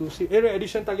eksklusif. Rare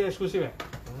edition target eksklusif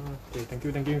Okay, thank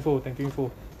you info.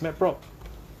 Map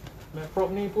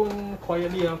prop ni pun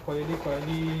quietly ada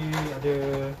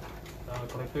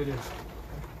collector dia.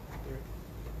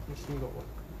 Ni sini got what?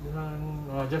 Dengan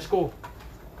Jasco.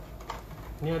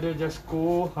 Ni ada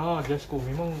Jasco. Jasco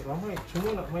memang ramai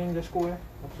semua nak main Jasco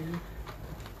Apa lagi?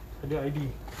 Ada ID.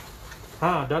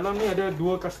 Dalam ni ada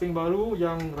 2 casting baru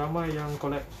yang ramai yang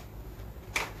collect.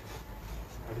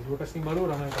 Ada 2 casting baru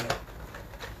ramai yang collect.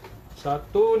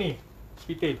 Satu ni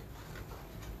Speedtail.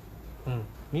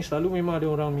 Ni selalu memang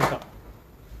ada orang minta.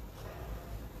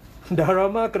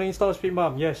 Darama kena install speed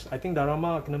bump. Yes, I think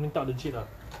Darama kena minta legit lah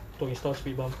untuk install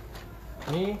speed bump.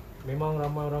 Ni memang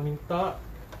ramai orang minta.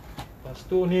 Lepas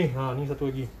tu ni, ni satu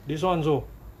lagi. This one so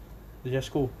the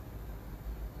Jasco.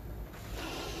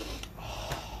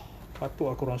 Patut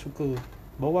aku orang suka.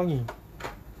 Bau wangi.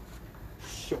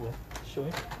 Syok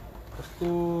Lepas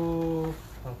tu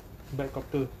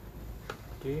backcopter.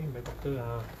 Okay, backcopter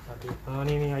ada.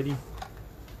 Ni ID.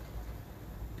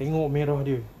 Tengok merah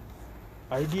dia.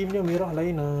 ID punya merah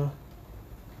lain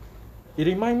It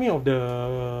remind me of the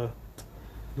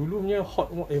dulu punya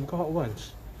bukan Hot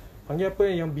Ones. Panggil apa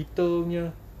yang Beetle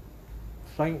punya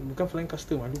bukan Flying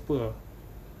Custom, I lupa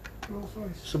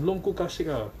sebelum ku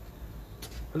kasih I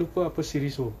lupa apa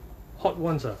series tu. Hot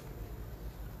Ones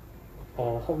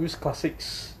or Hot Wheels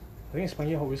Classics. I think it's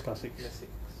panggil Hot Wheels Classics.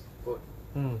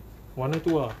 Warna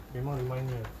tu memang remind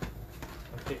me.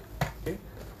 Okay.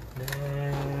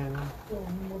 Then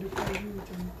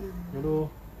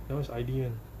Yolo, that was ID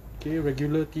kan. Okay,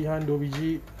 regular Tihan 2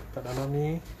 biji kat dalam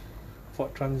ni.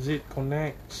 Ford Transit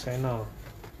Connect Senna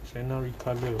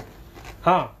recolor.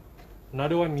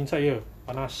 Another one inside here.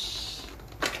 Panas.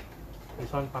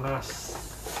 This one panas.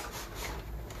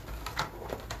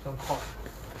 Some hot.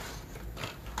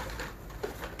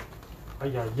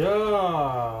 Ayaya,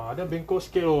 ada bengkok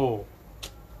sikit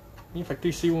Ni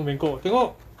factory seal pun bengkok.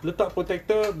 Tengok, letak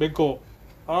protector bengkok.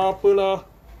 Apalah.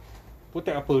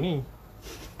 Protect apa ni?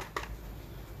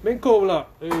 Bengkok pula.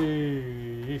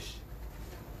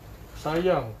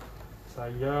 Sayang.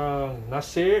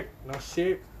 Nasib.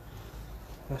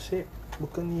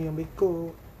 Bukan ni yang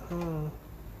bengkok.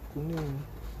 Kuning.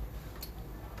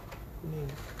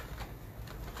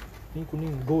 Ni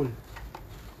kuning gold.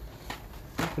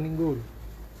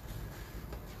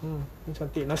 Ni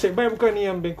cantik. Nasib baik bukan ni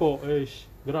yang bengkok.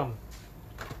 Geram.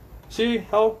 See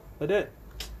how? Like that.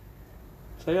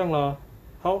 Sayanglah.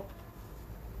 How?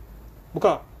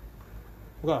 Buka.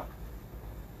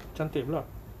 Cantik pula.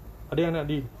 Ada yang nak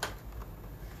deal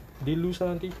loose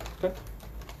lah nanti kan.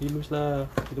 Deal loose lah.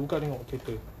 Kita buka tengok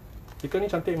kereta. Kita ni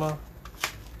cantik mah.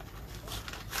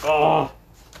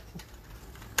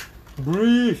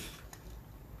 Breathe.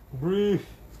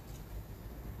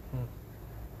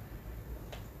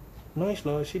 Nice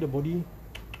lah. See the body.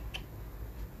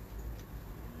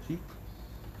 See.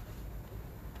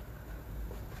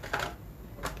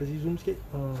 Kasih zoom sikit.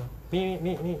 Ni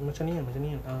macam ni kan.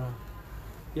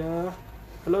 Ya.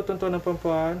 Hello tuan-tuan dan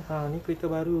puan-puan. Ni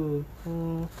kereta baru.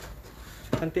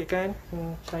 Cantik kan?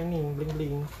 Shining,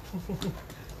 bling-bling.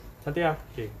 Cantik lah.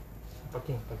 Okay.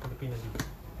 Parking tepi nanti.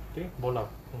 Okay, bola.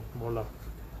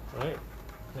 Alright.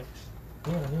 Next.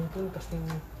 Ni pun casting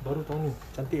baru tahun ni.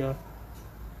 Cantik lah.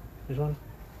 This one.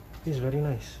 This is very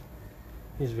nice.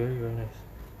 This is very nice.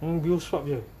 Wheel swap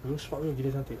je gila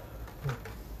cantik.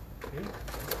 Okay.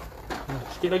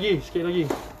 Sikit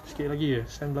lagi je.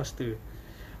 Sandblaster.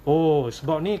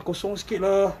 Sebab ni kosong sikit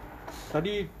lah.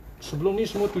 Tadi sebelum ni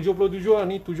semua 77 lah.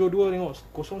 Ni 72 tengok.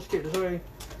 Kosong sikit. That's why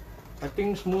I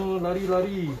think semua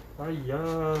lari-lari.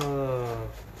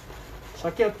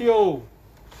 Sakit hati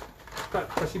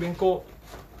kasih bengkok.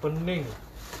 Pening.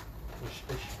 Ish.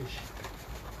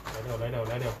 Lie down.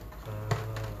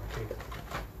 Okay.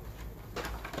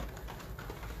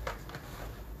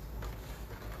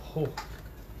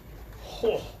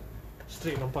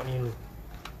 Straight nampak ni dulu.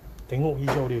 Tengok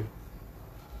hijau dia.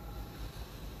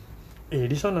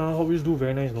 This one Hot Wheels do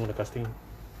very nice, no, the casting.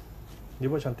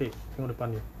 Dia buat cantik. Tengok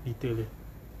depan dia, detail dia.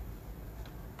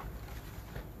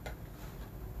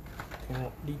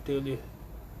 Tengok detail dia.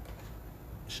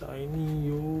 Shiny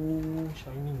yo,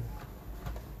 shiny.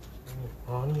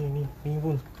 Ni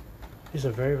pun. It's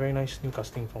a very nice new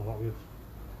casting from Hot Wheels.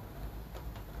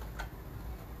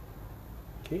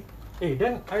 Okay.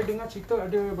 Then I dengar cerita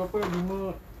ada berapa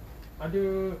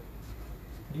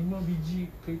 5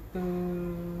 biji kereta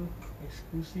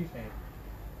eksklusif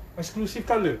eksklusif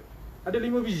color. Ada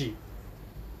 5 biji.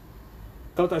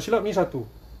 Kalau tak silap ni satu.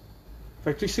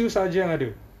 Factory seal saja yang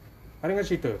ada. I dengar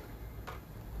cerita.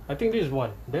 I think this is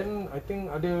one. Then I think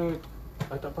ada,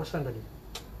 I tak perasan tadi.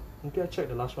 Nanti I check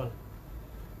the last one.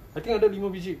 I think ada 5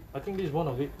 biji. I think this is one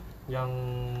of it yang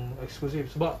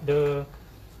eksklusif. Sebab the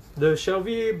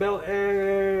Shelby Bel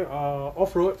Air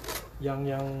off-road yang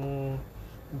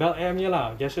Bel Air punya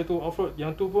lah, biasa tu off-road,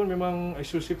 yang tu pun memang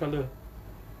eksklusif color.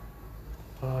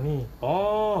 Ni.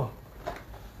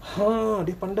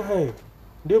 Dia pandai.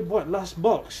 Dia buat last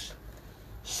box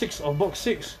 6 of box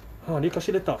 6. Dia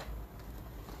kasih letak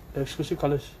the exclusive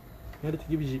colours. Ni ada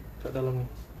 3 biji kat dalam ni.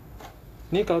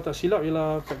 Ni kalau tak silap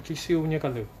ialah factory seal punya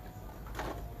colour.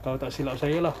 Kalau tak silap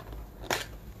saya lah.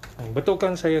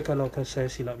 Betulkan saya kalau saya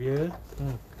silap ya.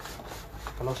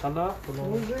 Kalau salah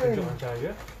tolong tunjuk ajar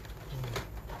ya.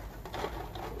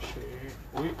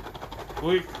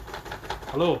 Oi.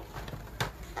 Hello.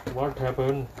 What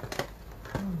happened?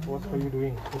 What are you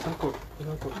doing? Tersangkut.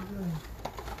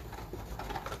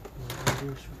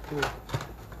 Super.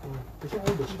 This is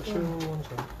all the special ones.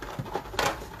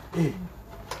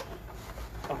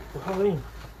 Apa hal ni?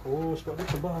 Oh, sebab dia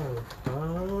tebal.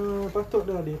 Patut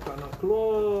dah dia tak nak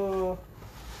keluar.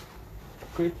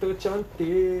 Kereta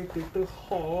cantik, kereta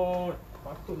hot.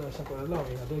 Patutlah sangkut dalam.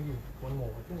 Ada lagi. One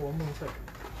more. I think one more inside.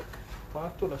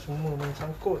 Patutlah semua main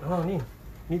sangkut.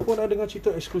 Ni pun ada dengan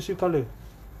cerita exclusive colour.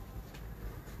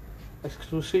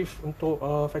 Eksklusif untuk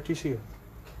factory seal.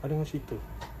 Ada dengan cerita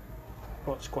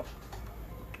Hot Squad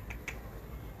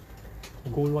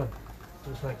gold one.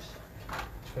 It's nice.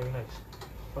 It's very nice.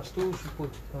 Lepas tu super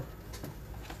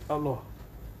Outlaw.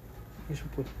 Ni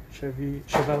super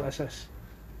Chevelle SS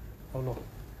Outlaw.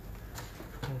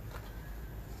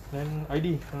 Dan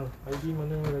ID ID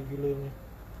mana regular ni?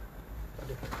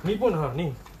 Ada. Ni pun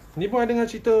Ni pun ada dengan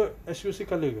cerita exclusive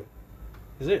colour ke?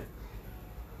 Is it?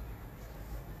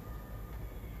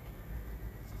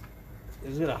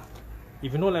 Is it lah?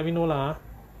 If you know, let me know lah.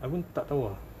 I pun tak tahu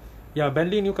lah. Yeah,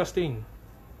 Bentley new casting.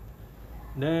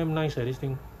 Damn nice this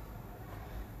thing.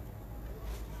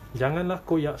 Janganlah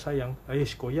koyak sayang.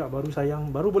 Koyak baru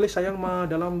sayang. Baru boleh sayang mah,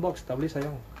 dalam box tak boleh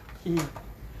sayang.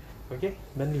 Okay,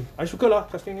 Bentley. I suka lah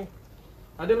casting ni.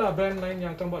 Adalah brand lain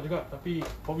yang akan buat juga, tapi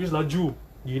Hot Wheels laju.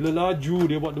 Gila laju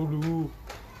dia buat dulu.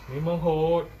 Memang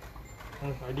hot.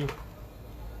 ID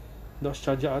Dodge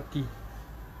Charger RT.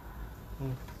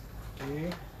 Okay,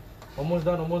 almost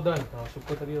done.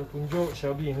 Super tadi dah tunjuk.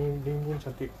 Shelby ni pun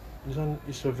cantik. This one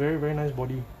is a very nice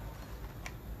body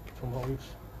from Hot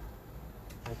Wheels.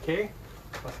 Okay,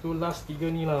 lepas tu last 3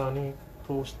 ni lah. Ni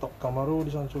tu stock Camaro.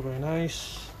 This one so very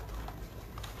nice.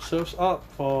 Serves up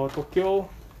for Tokyo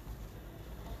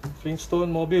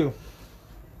Flintstone Mobile.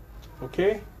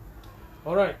 Okay,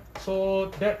 alright, so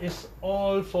that is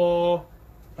all for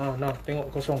tengok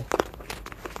kosong.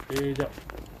 Sekejap.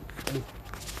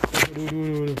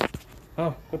 Aduh.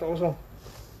 Kau tak kosong.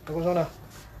 Tak kosong dah.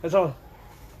 That's all.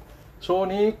 So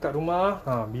ni kat rumah,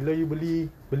 bila you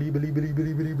beli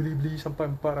sampai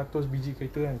 400 biji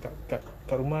kereta kan kat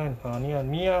rumah kan.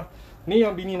 Ni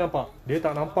yang bini nampak. Dia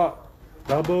tak nampak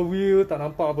rubber wheel, tak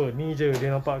nampak apa. Ni je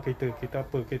dia nampak kereta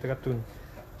apa, kereta kartun.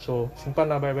 So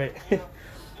simpanlah baik-baik.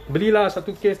 Belilah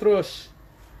satu case terus.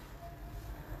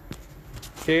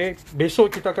 Okay,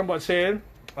 besok kita akan buat sale.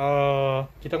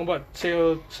 Kita akan buat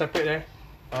sale separate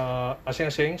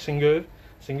asing-asing,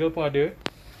 single pun ada.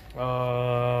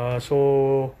 So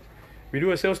we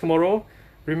do a sales tomorrow.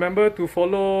 Remember to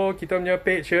follow kita punya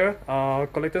page ya,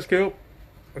 Collectors Qube.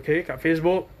 Okay, kat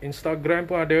Facebook, Instagram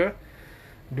pun ada.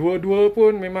 Dua-dua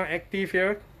pun memang aktif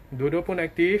ya. Dua-dua pun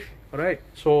aktif. Alright,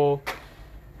 so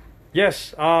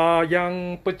yes,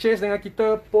 yang purchase dengan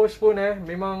kita post pun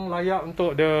memang layak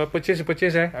untuk the purchase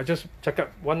I just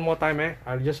cakap one more time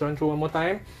I'll just run through one more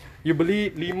time. You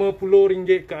beli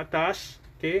RM50 ke atas,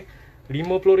 okay,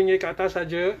 RM50 ke atas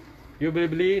saja, you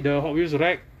boleh beli the Hot Wheels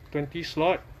rack 20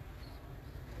 slot.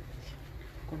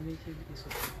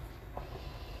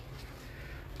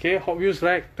 Okay, Hot Wheels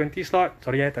rack 20 slot.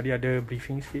 Sorry tadi ada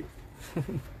briefing sikit.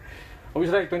 Hot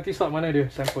Wheels rack 20 slot mana dia?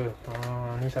 Sampel.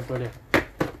 Ni sampel dia.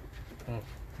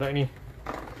 Right ni.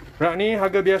 Rak ni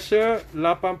harga biasa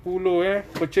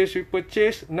 80 Purchase with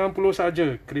purchase 60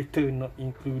 saja. Kereta not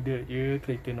included ya.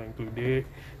 Kereta not included.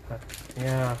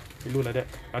 Ya, perlulah that.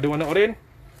 Ada warna oren,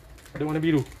 ada warna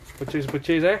biru. Purchase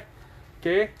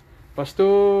Okay. Lepas tu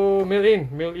mail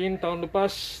in tahun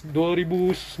lepas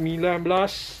 2019.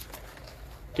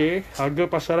 Okay,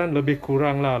 harga pasaran lebih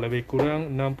kurang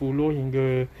 60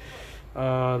 hingga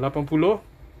 80.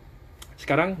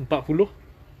 Sekarang 40,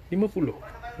 50.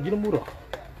 Gila murah.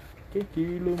 Okay,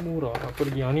 gila murah. Apa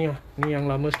lagi? Ni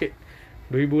yang lama sikit.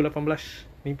 2018.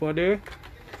 Ni pun ada.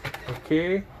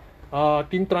 Okay.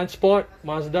 Team Transport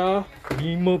Mazda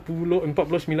 49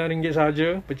 ringgit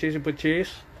saja. Purchase.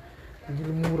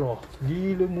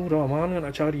 Gila murah. Mana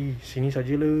nak cari? Sini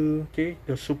sajalah. Okay,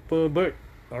 the Super Bird.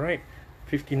 Alright.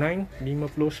 59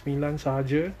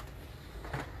 sahaja.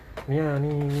 Ni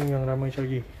yang ramai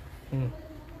cari.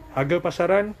 Harga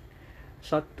pasaran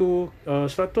 100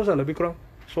 lah lebih kurang.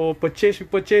 So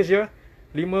purchase ya.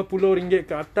 RM50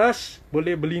 ke atas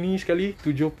boleh beli ni sekali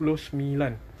 79.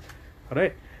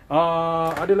 Alright.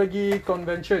 Ada lagi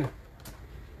convention.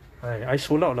 I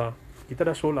sold out lah. Kita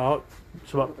dah sold out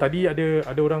sebab tadi ada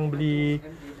orang beli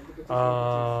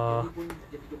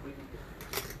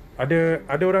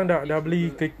ada orang dah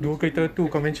beli dua kereta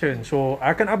tu convention. So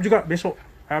I akan up juga besok.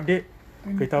 I update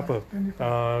kereta apa?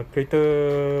 Kereta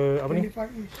apa ni?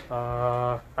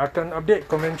 Akan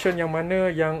update convention yang mana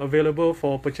yang available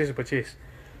for purchase.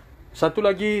 Satu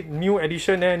lagi new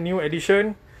edition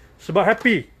sebab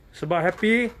happy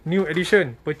new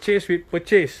edition purchase with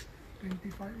purchase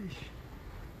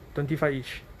 25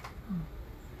 each.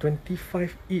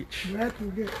 25 each. Where to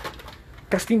get?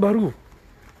 Casting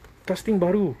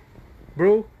baru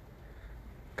bro.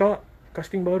 Kak,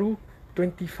 casting baru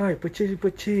 25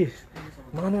 purchase.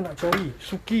 Mana nak cari?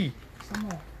 Suki.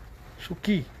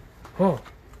 25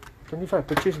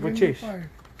 purchase.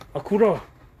 25. Acura.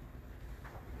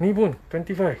 Ni pun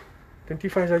 25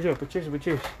 saja purchase.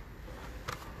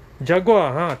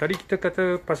 Jaguar. Tadi kita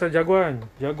kata pasal Jaguar kan.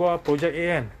 Jaguar Project A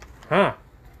kan.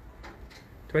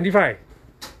 25.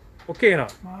 Okey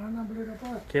tak? Mana boleh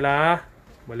dapat? Okey lah.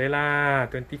 Boleh lah.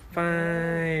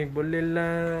 25. Boleh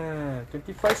lah.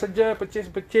 25 saja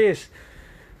purchase.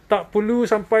 Tak perlu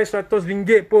sampai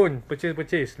RM100 pun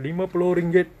purchase.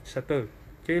 RM50 settle.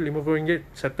 Okay, RM50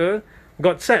 settle.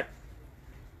 Got set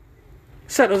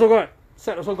also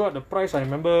got. The price I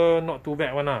remember not too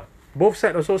bad one lah. Both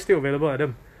set also still available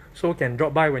Adam. So can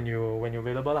drop by when you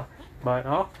available lah. But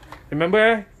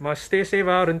remember must stay safe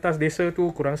rentas desa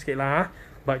tu kurang sikit lah.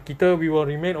 But we will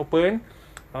remain open.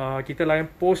 Kita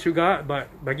layan post juga, but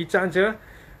bagi chance je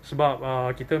sebab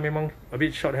kita memang a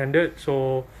bit short handed,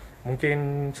 so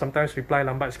mungkin sometimes reply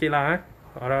lambat sikit lah.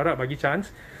 Harap-harap bagi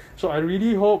chance. So I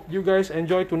really hope you guys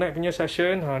enjoy tonight punya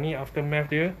session. Ni aftermath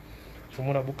dia.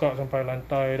 Semua dah buka sampai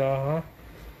lantai dah.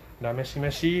 Dah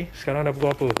messy. Sekarang dah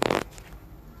pukul apa?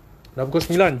 Dah pukul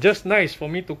 9. Just nice for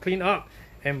me to clean up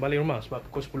and balik rumah sebab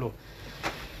pukul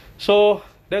 10. So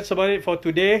that's about it for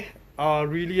today.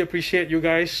 Really appreciate you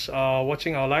guys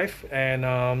watching our live, and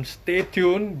stay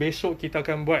tuned. Besok kita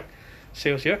akan buat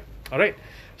sales ya. Alright.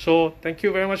 So thank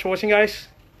you very much for watching guys.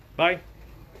 Bye.